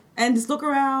 Yeah. And just look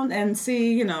around and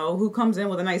see, who comes in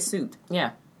with a nice suit.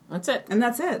 Yeah. That's it. And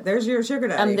that's it. There's your sugar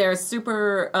daddy. And they're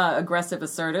super aggressive,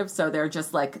 assertive, so they're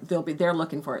just like, they're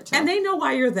looking for it too. And they know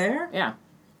why you're there. Yeah.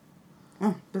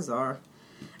 Oh, bizarre.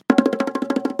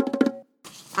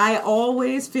 I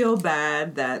always feel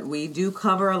bad that we do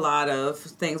cover a lot of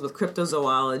things with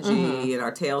cryptozoology and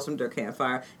our Tales from Dirt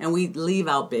Campfire, and we leave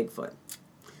out Bigfoot.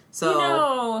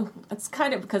 So, it's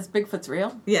kind of because Bigfoot's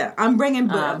real. Yeah, I'm bringing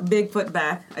Bigfoot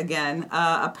back again.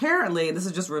 Apparently, this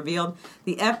is just revealed,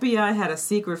 the FBI had a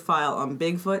secret file on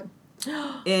Bigfoot.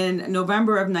 In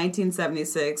November of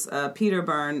 1976, Peter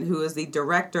Byrne, who is the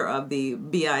director of the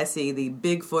BIC, the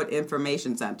Bigfoot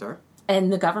Information Center.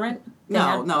 And the government?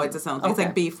 No, it's its own thing. Okay. It's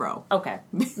like BFRO. Okay.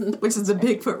 Which is the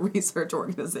Bigfoot Research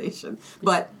Organization.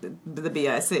 But the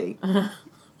BIC.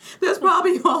 There's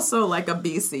probably also like a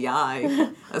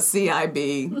BCI, a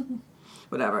CIB,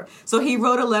 whatever. So he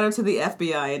wrote a letter to the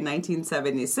FBI in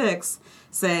 1976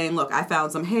 saying, look, I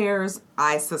found some hairs.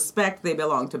 I suspect they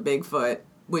belong to Bigfoot.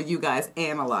 Will you guys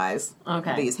analyze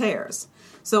these hairs?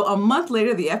 So a month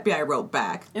later, the FBI wrote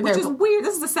back, which is weird.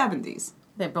 This is the 70s.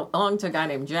 They belong to a guy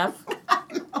named Jeff.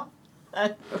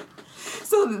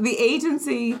 So the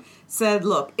agency said,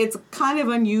 look, it's kind of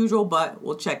unusual, but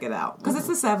we'll check it out. Because it's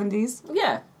the 70s.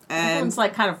 Yeah. And it's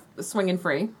like kind of swinging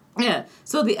free. Yeah.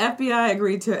 So the FBI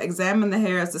agreed to examine the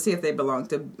hairs to see if they belong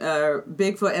to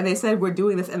Bigfoot. And they said, we're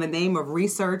doing this in the name of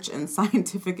research and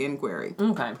scientific inquiry.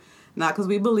 Okay. Not because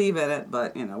we believe in it,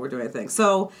 but, we're doing a thing.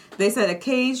 So they said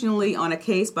occasionally on a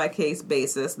case-by-case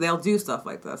basis, they'll do stuff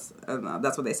like this. And,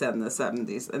 that's what they said in the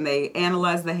 70s. And they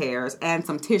analyzed the hairs and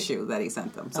some tissue that he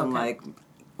sent them. So I'm like,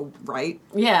 right?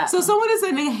 Yeah. So someone is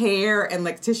sending hair and,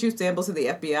 tissue samples to the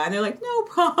FBI, and they're like, no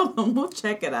problem, we'll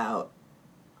check it out.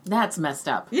 That's messed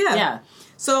up. Yeah. Yeah.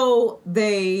 So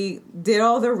they did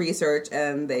all their research,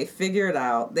 and they figured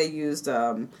out, they used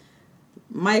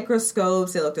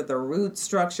microscopes, they looked at the root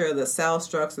structure, the cell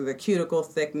structure, the cuticle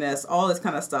thickness, all this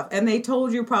kind of stuff. And they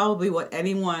told you probably what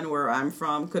anyone where I'm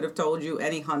from could have told you,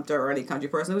 any hunter or any country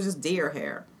person. It was just deer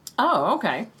hair. Oh,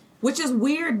 okay. Which is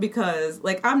weird because,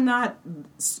 I'm not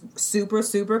super,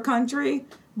 super country,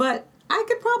 but I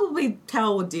could probably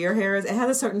tell what deer hair is. It has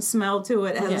a certain smell to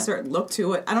it. It has a certain look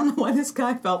to it. I don't know why this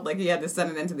guy felt like he had to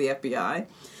send it into the FBI.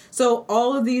 So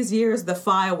all of these years, the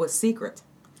file was secret.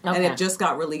 Okay. And it just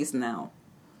got released now.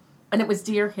 And it was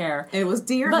deer hair. And it was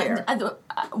deer hair.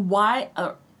 Why?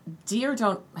 Deer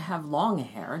don't have long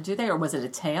hair, do they? Or was it a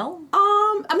tail?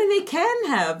 They can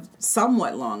have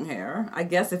somewhat long hair. I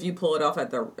guess if you pull it off at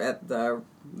the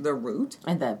root.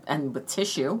 And with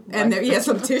tissue. And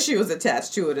some tissue is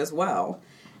attached to it as well.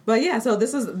 But yeah, so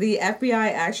this is the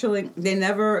FBI actually,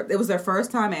 it was their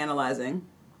first time analyzing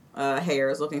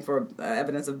hairs, looking for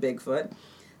evidence of Bigfoot.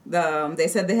 They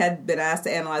said they had been asked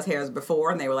to analyze hairs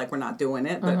before, and they were like, we're not doing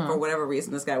it. But for whatever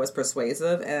reason, this guy was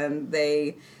persuasive, and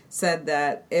they said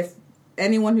that if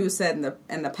anyone who said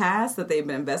in the past that they've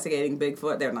been investigating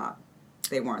Bigfoot, they're not.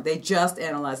 They weren't. They just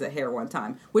analyzed the hair one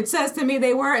time, which says to me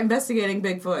they were investigating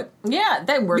Bigfoot. Yeah,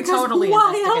 they were because totally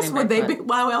investigating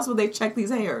why else would they check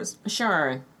these hairs?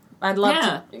 Sure. I'd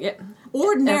love to. Yeah.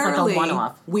 Ordinarily, like a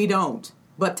one-off. We don't.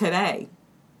 But today,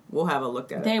 we'll have a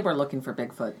look at it. They were looking for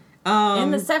Bigfoot.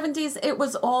 In the 70s, it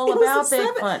was all about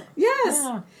Bigfoot. Yes.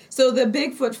 Yeah. So the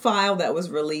Bigfoot file that was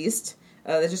released,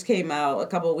 that just came out a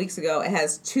couple of weeks ago, it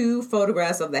has 2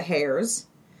 photographs of the hairs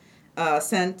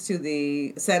sent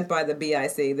by the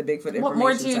BIC, the Bigfoot Information Center. What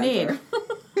more do you need?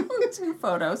 2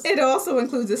 photos. It also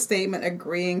includes a statement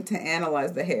agreeing to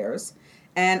analyze the hairs,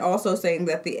 and also saying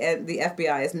that the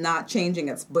FBI is not changing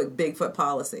its Bigfoot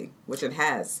policy, which it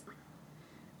has.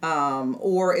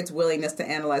 Or its willingness to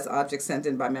analyze objects sent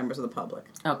in by members of the public.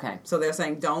 Okay. So they're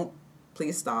saying,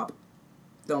 please stop.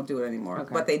 Don't do it anymore.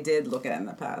 Okay. But they did look at it in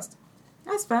the past.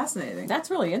 That's fascinating.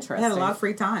 That's really interesting. They had a lot of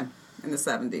free time in the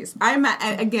 70s. I'm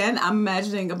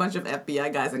imagining a bunch of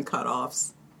FBI guys in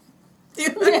cutoffs. You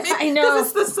know what I mean? I know.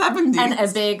 Because it's the 70s. And a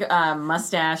big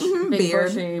mustache. Big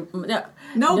beard. bushy.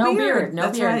 No beard. No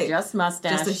That's beard. right. Just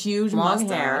mustache. Just a huge long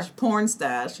mustache. Hair. Porn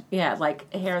stash. Yeah,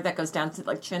 like hair that goes down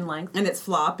to chin length. And it's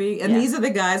floppy. And these are the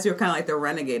guys who are kind of like the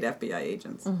renegade FBI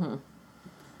agents. Mm-hmm. All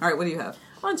right, what do you have?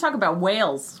 I want to talk about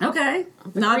whales. Okay.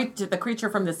 The creature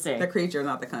from the sea. The creature,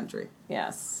 not the country.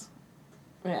 Yes.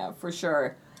 Yeah, for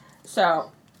sure.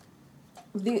 So,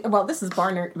 this is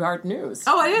barnyard news.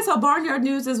 Oh, it is. So barnyard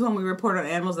news is when we report on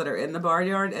animals that are in the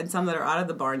barnyard and some that are out of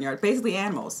the barnyard. Basically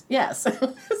animals. Yes.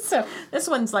 So this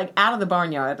one's like out of the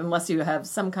barnyard, unless you have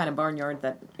some kind of barnyard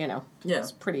that,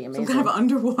 is pretty amazing. Some kind of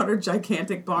underwater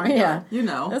gigantic barnyard.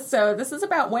 Yeah. So this is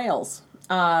about whales.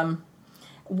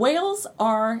 Whales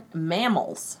are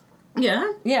mammals.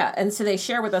 Yeah? Yeah, and so they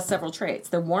share with us several traits.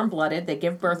 They're warm-blooded. They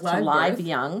give birth to live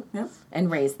young and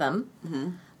raise them. Mm-hmm.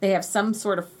 They have some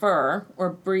sort of fur or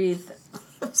breathe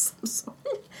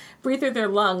through their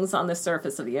lungs on the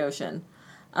surface of the ocean.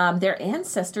 Their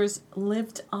ancestors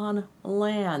lived on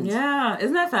land. Yeah,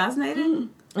 isn't that fascinating?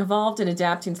 Evolved and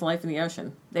adapting to life in the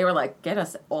ocean. They were like, get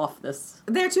us off this.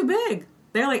 They're too big.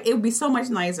 They're like, it would be so much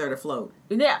nicer to float.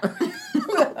 Yeah.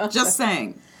 Just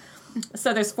saying.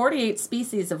 So there's 48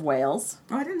 species of whales.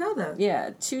 Oh, I didn't know that.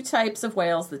 Yeah, 2 types of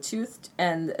whales, the toothed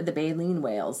and the baleen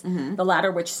whales. Mm-hmm. The latter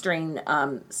which strain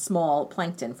small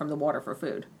plankton from the water for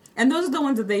food. And those are the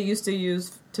ones that they used to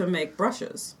use to make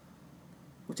brushes,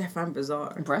 which I find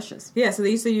bizarre. Brushes? Yeah, so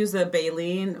they used to use the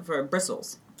baleen for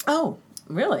bristles. Oh,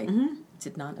 really? Mm-hmm.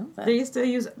 Did not know that. They used to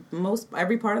use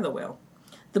every part of the whale.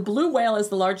 The blue whale is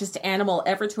the largest animal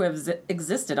ever to have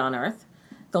existed on Earth.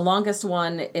 The longest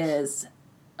one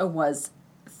was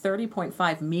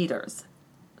 30.5 meters.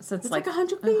 So it's like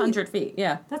 100 feet. 100 feet,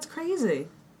 yeah. That's crazy.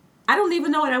 I don't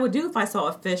even know what I would do if I saw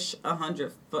a fish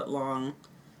 100 foot long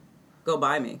go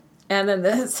by me. And then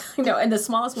and the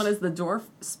smallest one is the dwarf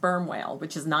sperm whale,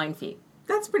 which is 9 feet.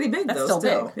 That's pretty big, That's though.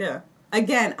 still big. Yeah.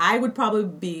 Again, I would probably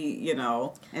be,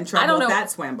 in trouble if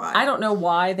that swam by. I don't know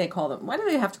why they call them. Why do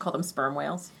they have to call them sperm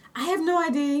whales? I have no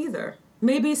idea either.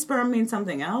 Maybe sperm means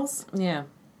something else. Yeah,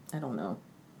 I don't know.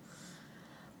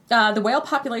 The whale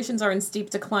populations are in steep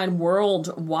decline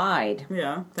worldwide.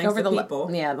 Yeah, thanks to people.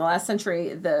 The last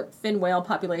century, the fin whale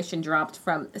population dropped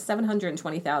from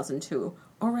 720,000 to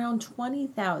around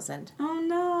 20,000. Oh,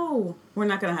 no. We're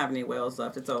not going to have any whales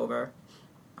left. It's over.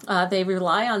 They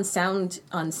rely on sound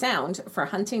for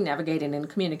hunting, navigating, and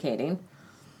communicating.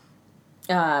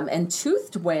 And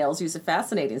toothed whales use a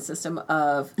fascinating system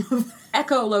of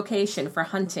echolocation for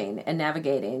hunting and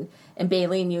navigating. And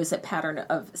baleen use a pattern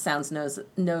of sounds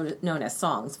known as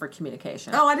songs for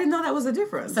communication. Oh, I didn't know that was a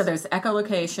difference. So there's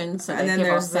echolocation, so and they then give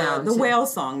off there's sound. the whale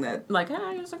song that... Like,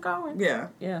 hey, how's it going? Yeah.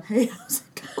 Yeah. Hey, how's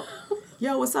it going?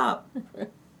 Yo, what's up?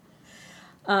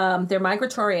 They're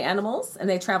migratory animals, and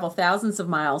they travel thousands of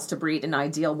miles to breed in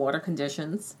ideal water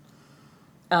conditions.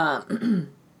 And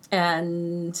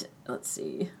let's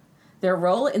see, their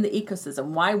role in the ecosystem,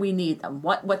 why we need them,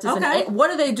 what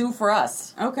do they do for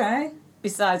us? Okay.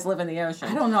 Besides live in the ocean,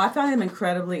 I don't know. I find them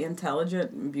incredibly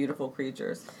intelligent and beautiful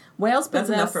creatures. Whales possess.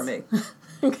 That's enough for me.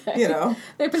 Okay.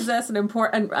 They possess an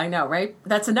important. I know, right?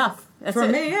 That's enough. That's for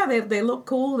it. me. Yeah, they look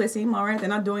cool. They seem all right. They're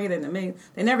not doing anything to me.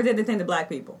 They never did anything to black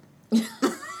people.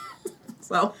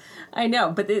 So I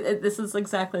know, but this is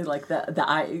exactly like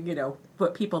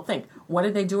what people think. What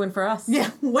are they doing for us? Yeah,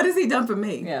 what has he done for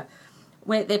me? Yeah.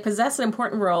 They possess an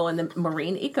important role in the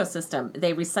marine ecosystem.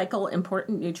 They recycle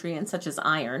important nutrients such as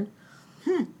iron.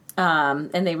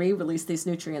 And they re-release these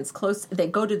nutrients close. They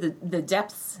go to the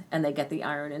depths and they get the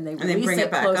iron and they release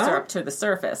it closer up to the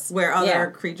surface. Where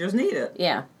other creatures need it.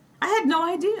 Yeah. I had no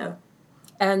idea.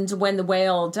 And when the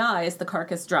whale dies, the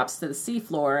carcass drops to the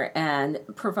seafloor and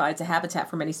provides a habitat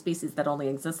for many species that only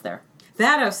exist there.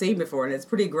 That I've seen before, and it's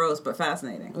pretty gross but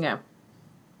fascinating. Yeah.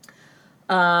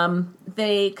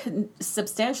 They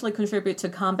substantially contribute to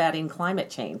combating climate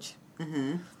change.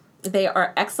 Mm-hmm. They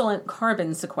are excellent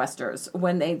carbon sequesters.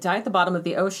 When they die at the bottom of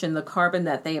the ocean, the carbon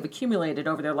that they have accumulated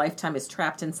over their lifetime is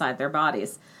trapped inside their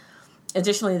bodies.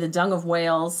 Additionally, the dung of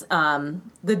whales...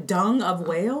 the dung of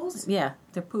whales? Yeah,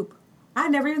 their poop. I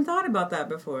never even thought about that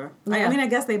before. Yeah. I mean, I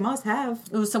guess they must have.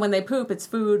 So when they poop, it's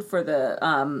food for the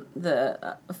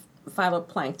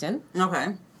phytoplankton.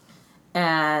 Okay.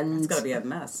 And it's got to be a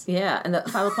mess. Yeah, and the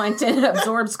phytoplankton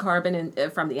absorbs carbon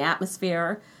from the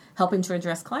atmosphere, helping to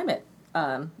address climate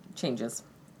changes.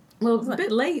 Well, it's a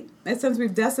bit late since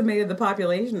we've decimated the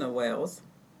population of whales.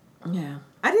 Yeah.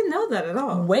 I didn't know that at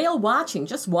all. Whale watching,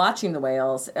 just watching the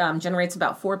whales, generates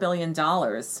about $4 billion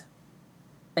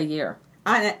a year.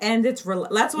 And it's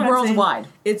that's what worldwide.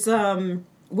 I'm saying. It's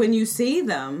when you see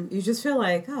them, you just feel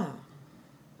like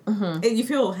you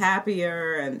feel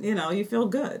happier, and you feel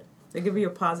good. They give you a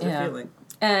positive feeling.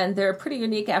 And they're pretty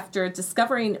unique after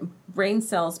discovering brain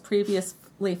cells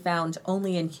previously found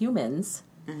only in humans.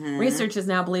 Mm-hmm. Researchers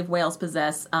now believe whales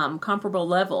possess comparable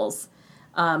levels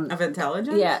of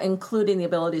intelligence. Yeah, including the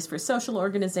abilities for social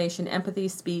organization, empathy,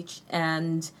 speech,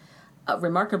 and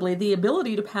remarkably, the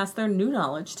ability to pass their new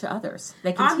knowledge to others.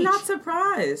 They can I'm teach. not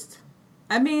surprised.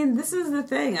 I mean, this is the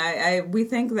thing. We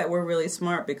think that we're really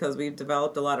smart because we've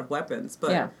developed a lot of weapons,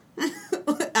 but Yeah.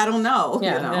 I don't know.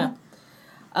 Yeah, you know?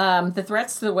 yeah. The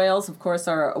threats to the whales, of course,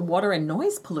 are water and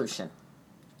noise pollution.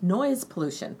 Noise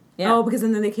pollution. Yeah. Oh, because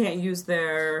then they can't use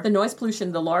their... The noise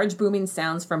pollution, the large booming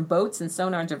sounds from boats and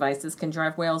sonar devices can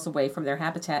drive whales away from their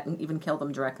habitat and even kill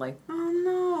them directly. Oh,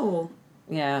 no.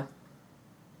 Yeah.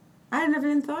 I had never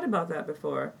even thought about that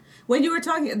before. When you were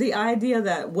talking, the idea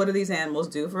that what do these animals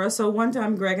do for us? So one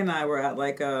time Greg and I were at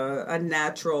like a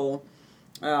natural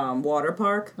water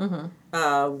park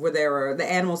where there were the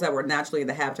animals that were naturally in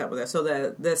the habitat were there. So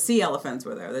the sea elephants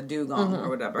were there, the dugong or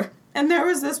whatever. And there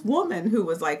was this woman who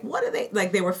was like, what are they,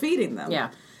 like they were feeding them.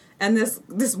 Yeah. And this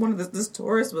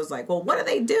tourist was like, well, what do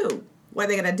they do? What, are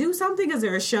they going to do something? Is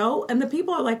there a show? And the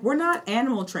people are like, we're not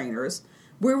animal trainers.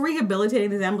 We're rehabilitating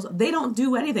these animals. They don't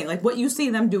do anything. Like what you see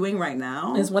them doing right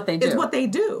now Is what they do. Is what they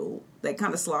do. They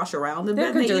kind of slosh around a They bit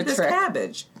and could they do eat a this trick.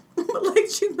 cabbage. But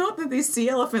like, you know that these sea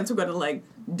elephants are going to like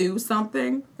do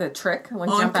something The trick. Like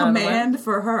on jump out of the way. command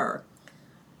for her.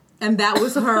 And that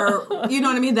was her, you know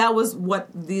what I mean? That was what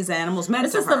these animals meant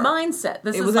This to is her. the mindset.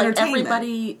 This It is was like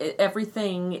entertainment.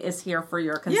 everything is here for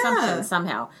your consumption Yeah.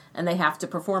 somehow, and they have to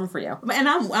perform for you. And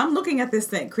I'm looking at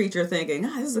this creature thinking,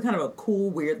 this is kind of a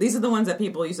cool, weird... These are the ones that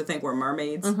people used to think were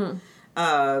mermaids.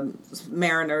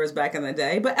 Mariners back in the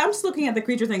day. But I'm just looking at the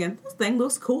creature thinking, this thing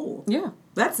looks cool. Yeah.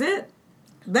 That's it.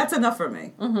 That's enough for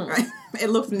me. Right? It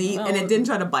looked neat, and it didn't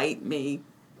try to bite me.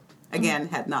 Again,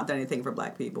 had not done anything for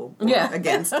black people. Or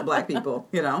against black people,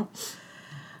 you know.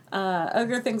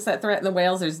 Other things that threaten the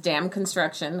whales, there's dam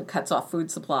construction, cuts off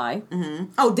food supply.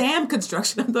 Oh, dam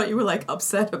construction. I thought you were, like,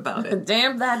 upset about it.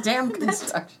 Damn that dam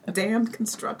construction. Dam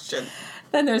construction.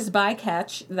 Then there's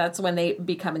bycatch. That's when they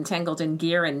become entangled in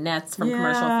gear and nets from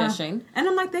commercial fishing. And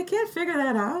I'm like, they can't figure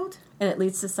that out. And it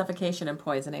leads to suffocation and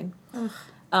poisoning.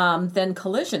 Then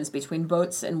collisions between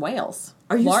boats and whales.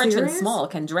 Are you Large serious? and small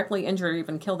can directly injure or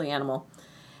even kill the animal.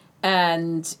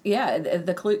 And, yeah,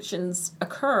 the collisions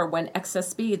occur when excess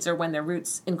speeds or when their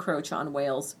routes encroach on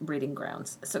whales' breeding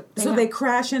grounds. So they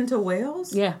crash into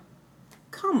whales? Yeah.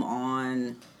 Come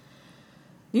on.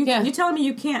 You Yeah. telling me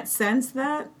you can't sense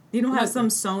that? You don't have some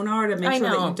sonar to make sure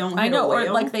that you don't hit a whale?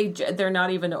 Or like they're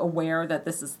not even aware that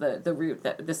this is the route,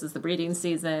 that this is the breeding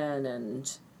season,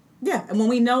 and... Yeah, and when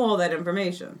we know all that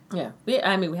information. Yeah. We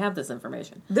have this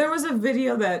information. There was a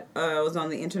video that was on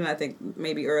the internet, I think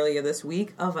maybe earlier this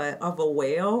week, of a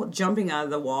whale jumping out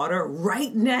of the water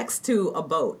right next to a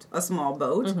boat, a small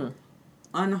boat,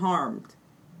 unharmed.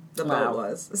 The boat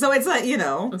was. So it's like, you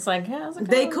know, It's like, yeah,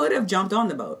 they could have jumped on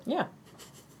the boat, Yeah.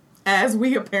 as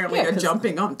we apparently Yeah, are 'cause-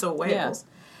 jumping onto whales. Yeah.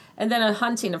 And then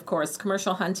hunting, of course,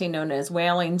 commercial hunting known as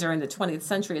whaling during the 20th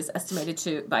century is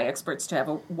estimated by experts to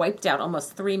have wiped out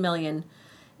almost 3 million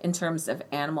in terms of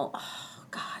animal,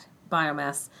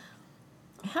 biomass.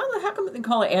 How come they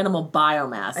call it animal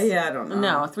biomass? Yeah, I don't know.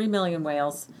 No, 3 million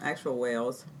whales. Actual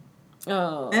whales.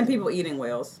 Oh. And people eating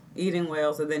whales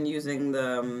and then using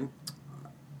them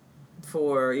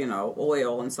for, you know,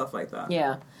 oil and stuff like that.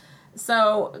 Yeah.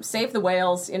 So, save the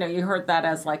whales, you know, you heard that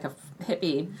as like a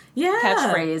hippie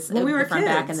catchphrase when we were from kids.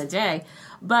 back in the day.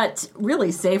 But really,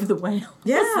 save the whales.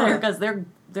 Yeah. Because they're...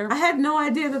 I had no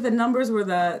idea that the numbers were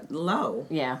that low.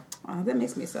 Yeah. Oh, that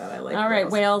makes me sad. I like All right,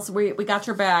 whales, we got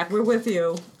your back. We're with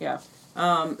you. Yeah.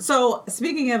 So,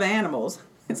 speaking of animals,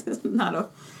 this is not a...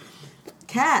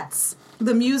 Cats.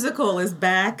 The musical is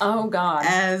back. Oh, God.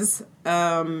 As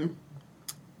a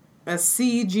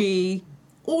CG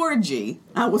orgy,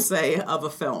 I would say, of a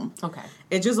film. Okay.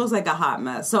 It just looks like a hot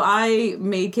mess. So I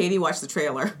made Katie watch the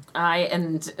trailer.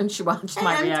 And she watched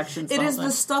my And reactions. It is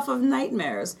the stuff of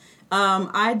nightmares.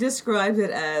 I described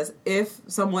it as if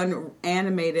someone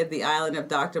animated the island of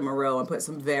Dr. Moreau and put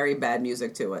some very bad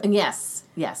music to it. Yes.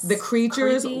 The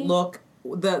creatures Creepy. look,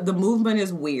 the movement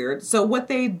is weird. So what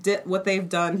they've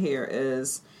done here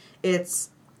is it's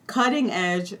cutting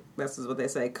edge, this is what they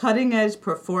say, cutting edge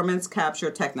performance capture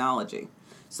technology.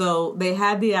 So they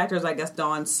had the actors, I guess,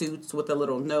 don suits with the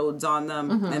little nodes on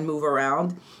them and move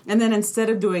around. And then instead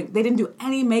of they didn't do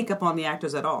any makeup on the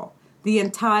actors at all. The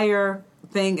entire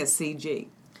thing is CG.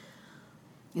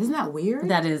 Isn't that weird?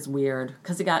 That is weird.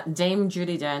 Because you got Dame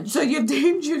Judi Dench. So you have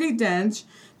Dame Judi Dench,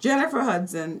 Jennifer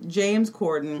Hudson, James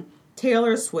Corden,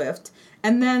 Taylor Swift,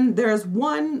 and then there's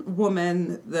one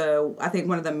woman, I think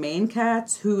one of the main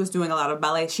cats, who is doing a lot of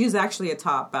ballet. She's actually a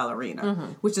top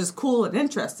ballerina, which is cool and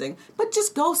interesting. But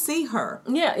just go see her.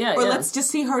 Yeah. Or let's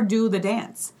just see her do the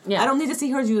dance. Yeah. I don't need to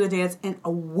see her do the dance in a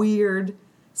weird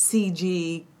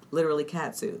CG, literally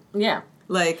cat suit. Yeah.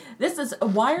 Like,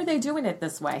 why are they doing it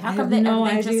this way? How I come have no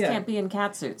they just idea. can't be in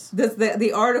cat suits?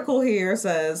 The article here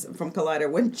says, from Collider,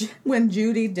 when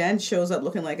Judi Dench shows up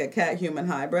looking like a cat-human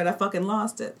hybrid, I fucking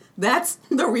lost it. That's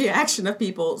the reaction of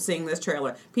people seeing this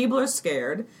trailer. People are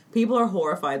scared. People are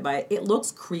horrified by it. It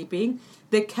looks creepy.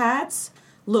 The cats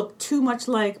look too much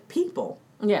like people.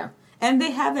 Yeah. And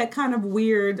they have that kind of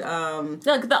weird...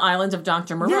 like the Island of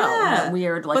Dr. Moreau. Yeah. That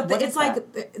weird, like, but it's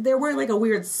like they're wearing like a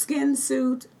weird skin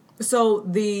suit. So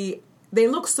they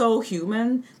look so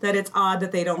human that it's odd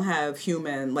that they don't have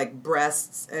human, like,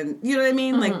 breasts. And, you know what I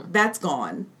mean? Mm-hmm. Like, that's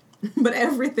gone. But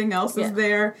everything else is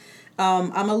there.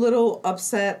 I'm a little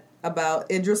upset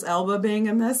about Idris Elba being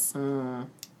in this. Ian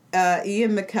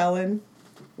McKellen,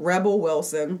 Rebel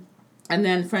Wilson... And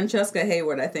then Francesca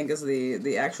Hayward, I think, is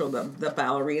the actual the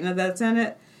ballerina that's in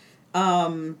it.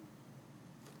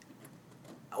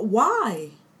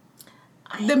 Why?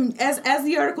 As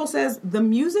the article says, the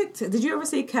music. Did you ever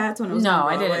see Cats when it was on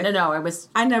Broadway? I didn't. No,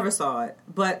 I never saw it,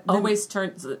 but always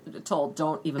told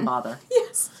don't even bother.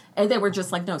 Yes. And they were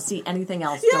just like, no, see anything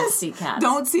else. Yes. Don't see Cats.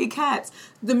 Don't see Cats.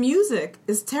 The music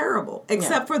is terrible,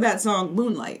 except for that song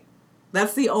Moonlight.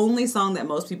 That's the only song that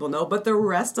most people know, but the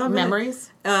rest of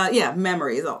Memories?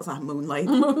 Memories. Oh, it's not Moonlight.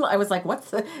 I was like,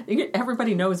 what's the...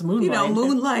 Everybody knows Moonlight. You know,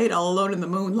 Moonlight, All Alone in the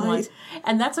Moonlight.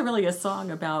 And that's really a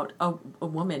song about a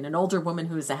woman, an older woman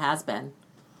who's a has-been.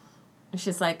 And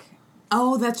she's like...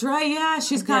 Oh, that's right, yeah.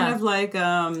 She's kind of like...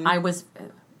 I was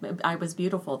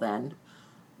beautiful then.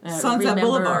 Sunset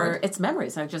Boulevard. It's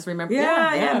Memories. I just remember.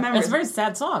 Yeah, Memories. It's a very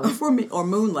sad song. For me, or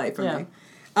Moonlight for me.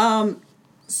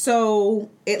 So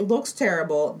it looks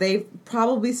terrible. They've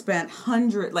probably spent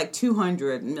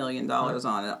 $200 million on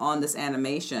it, on this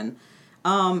animation.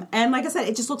 And like I said,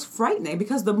 it just looks frightening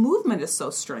because the movement is so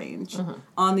strange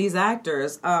on these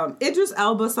actors. Idris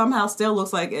Elba somehow still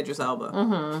looks like Idris Elba,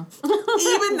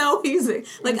 even though he's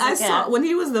I saw when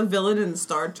he was the villain in a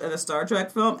Star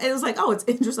Trek film. It was like, oh, it's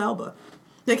Idris Elba.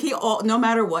 Like no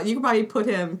matter what, you could probably put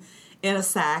him in a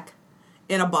sack,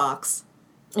 in a box.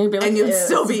 And you'd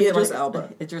still be Idris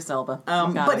Elba. Idris Elba.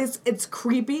 But it's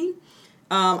creepy.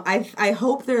 I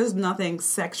hope there's nothing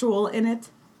sexual in it.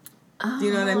 Do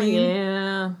you know what I mean?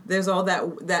 Yeah. There's all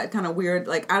that kind of weird,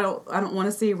 like, I don't want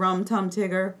to see Rum Tum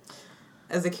Tigger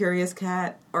as a curious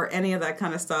cat or any of that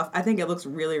kind of stuff. I think it looks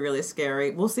really, really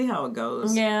scary. We'll see how it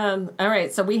goes. Yeah. All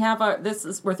right. So we have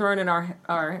we're throwing in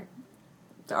our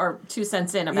 2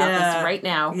 cents in about this right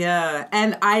now. Yeah.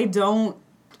 And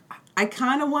I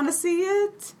kind of want to see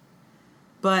it,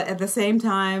 but at the same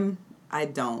time, I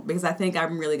don't, because I think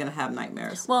I'm really going to have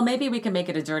nightmares. Well, maybe we can make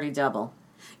it a dirty double.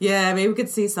 Yeah, maybe we could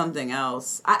see something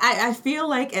else. I feel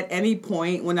like at any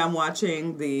point when I'm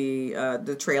watching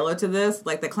the trailer to this,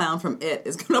 like the clown from It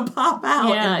is going to pop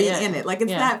out and be in it. Like,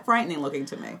 it's that frightening looking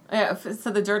to me. Yeah,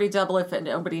 so the dirty double, if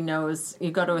nobody knows, you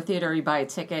go to a theater, you buy a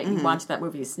ticket, you watch that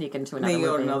movie, you sneak into another movie. Then you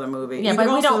go to another movie. Yeah,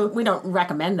 but we don't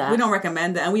recommend that. We don't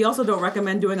recommend that. And we also don't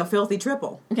recommend doing a filthy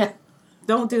triple. Yeah.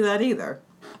 Don't do that either.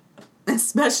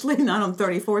 Especially not on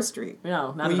 34th Street.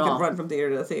 No, not where at you all. can run from theater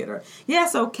to theater. Yeah,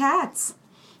 so Cats.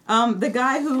 The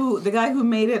guy who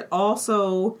made it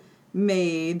also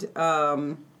made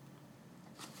The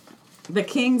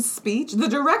King's Speech. The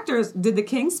directors did The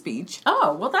King's Speech.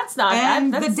 Oh, well, that's not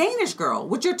and bad. The Danish Girl,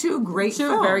 which are two great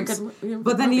films. Very good.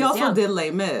 But then he also did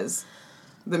Les Mis,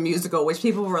 the musical, which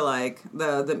people were like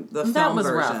the film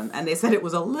version, rough. and they said it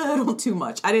was a little too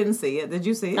much. I didn't see it. Did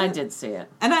you see it? I did see it,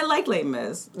 and I like Les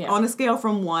Mis on a scale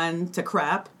from 1 to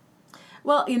crap.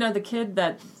 Well, the kid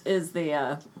that is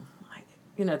the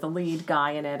lead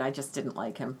guy in it, I just didn't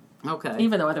like him. Okay.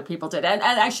 Even though other people did. And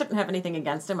I shouldn't have anything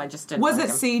against him. I just didn't like him.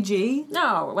 Was it CG?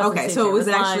 No, it wasn't okay, CG. so it was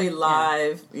actually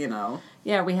live,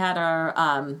 Yeah, we had our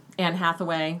Anne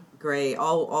Hathaway. Great.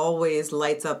 Always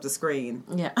lights up the screen.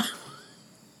 Yeah.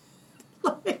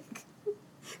 Like,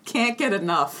 can't get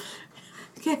enough.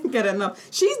 Can't get enough.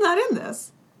 She's not in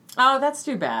this. Oh, that's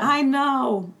too bad. I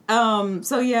know.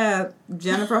 So yeah,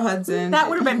 Jennifer Hudson. That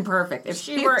would have been perfect. If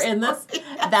she were in this,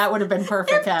 that would have been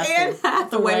perfect casting. Anne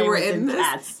Hathaway were in this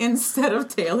Cats. instead of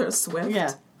Taylor Swift.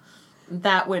 Yeah.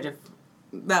 That would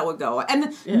go.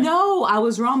 And no, I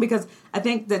was wrong, because I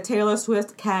think the Taylor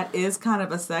Swift cat is kind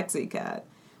of a sexy cat,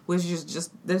 which is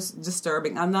just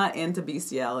disturbing. I'm not into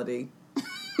bestiality.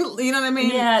 You know what I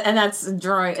mean? Yeah, and that's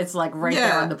drawing. It's like right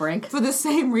there on the brink. For the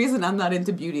same reason, I'm not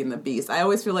into Beauty and the Beast. I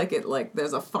always feel like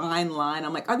there's a fine line.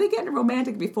 I'm like, are they getting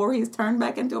romantic before he's turned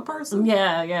back into a person?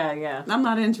 Yeah. I'm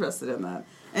not interested in that.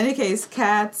 In any case,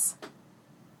 Cats.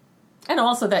 And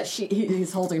also that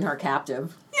he's holding her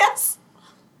captive. Yes.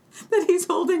 that he's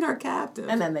holding her captive.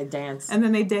 And then they dance.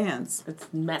 It's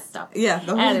messed up. Yeah.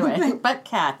 The whole Anyway, thing. but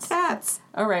cats.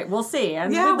 All right, we'll see.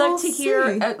 And Yeah, we'd like we'll to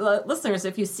hear, see. listeners,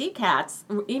 if you see cats,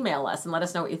 email us and let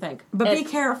us know what you think. But be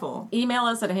careful. Email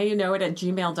us at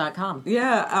heyyouknowit@gmail.com.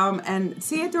 Yeah, and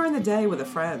see it during the day with a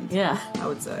friend. Yeah. I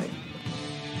would say.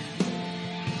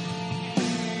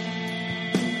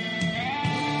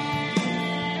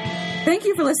 Thank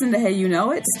you for listening to Hey You Know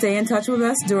It. Stay in touch with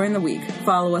us during the week.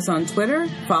 Follow us on Twitter.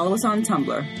 Follow us on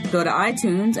Tumblr. Go to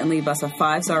iTunes and leave us a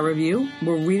 5-star review.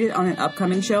 We'll read it on an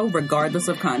upcoming show, regardless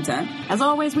of content. As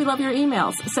always, we love your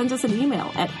emails. Send us an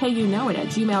email at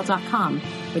heyyouknowit@gmail.com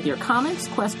with your comments,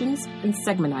 questions, and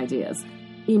segment ideas.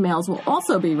 Emails will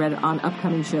also be read on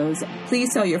upcoming shows.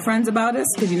 Please tell your friends about us,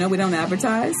 because you know we don't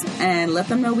advertise. And let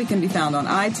them know we can be found on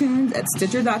iTunes, at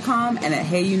Stitcher.com, and at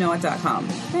heyyouknowit.com.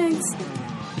 Thanks.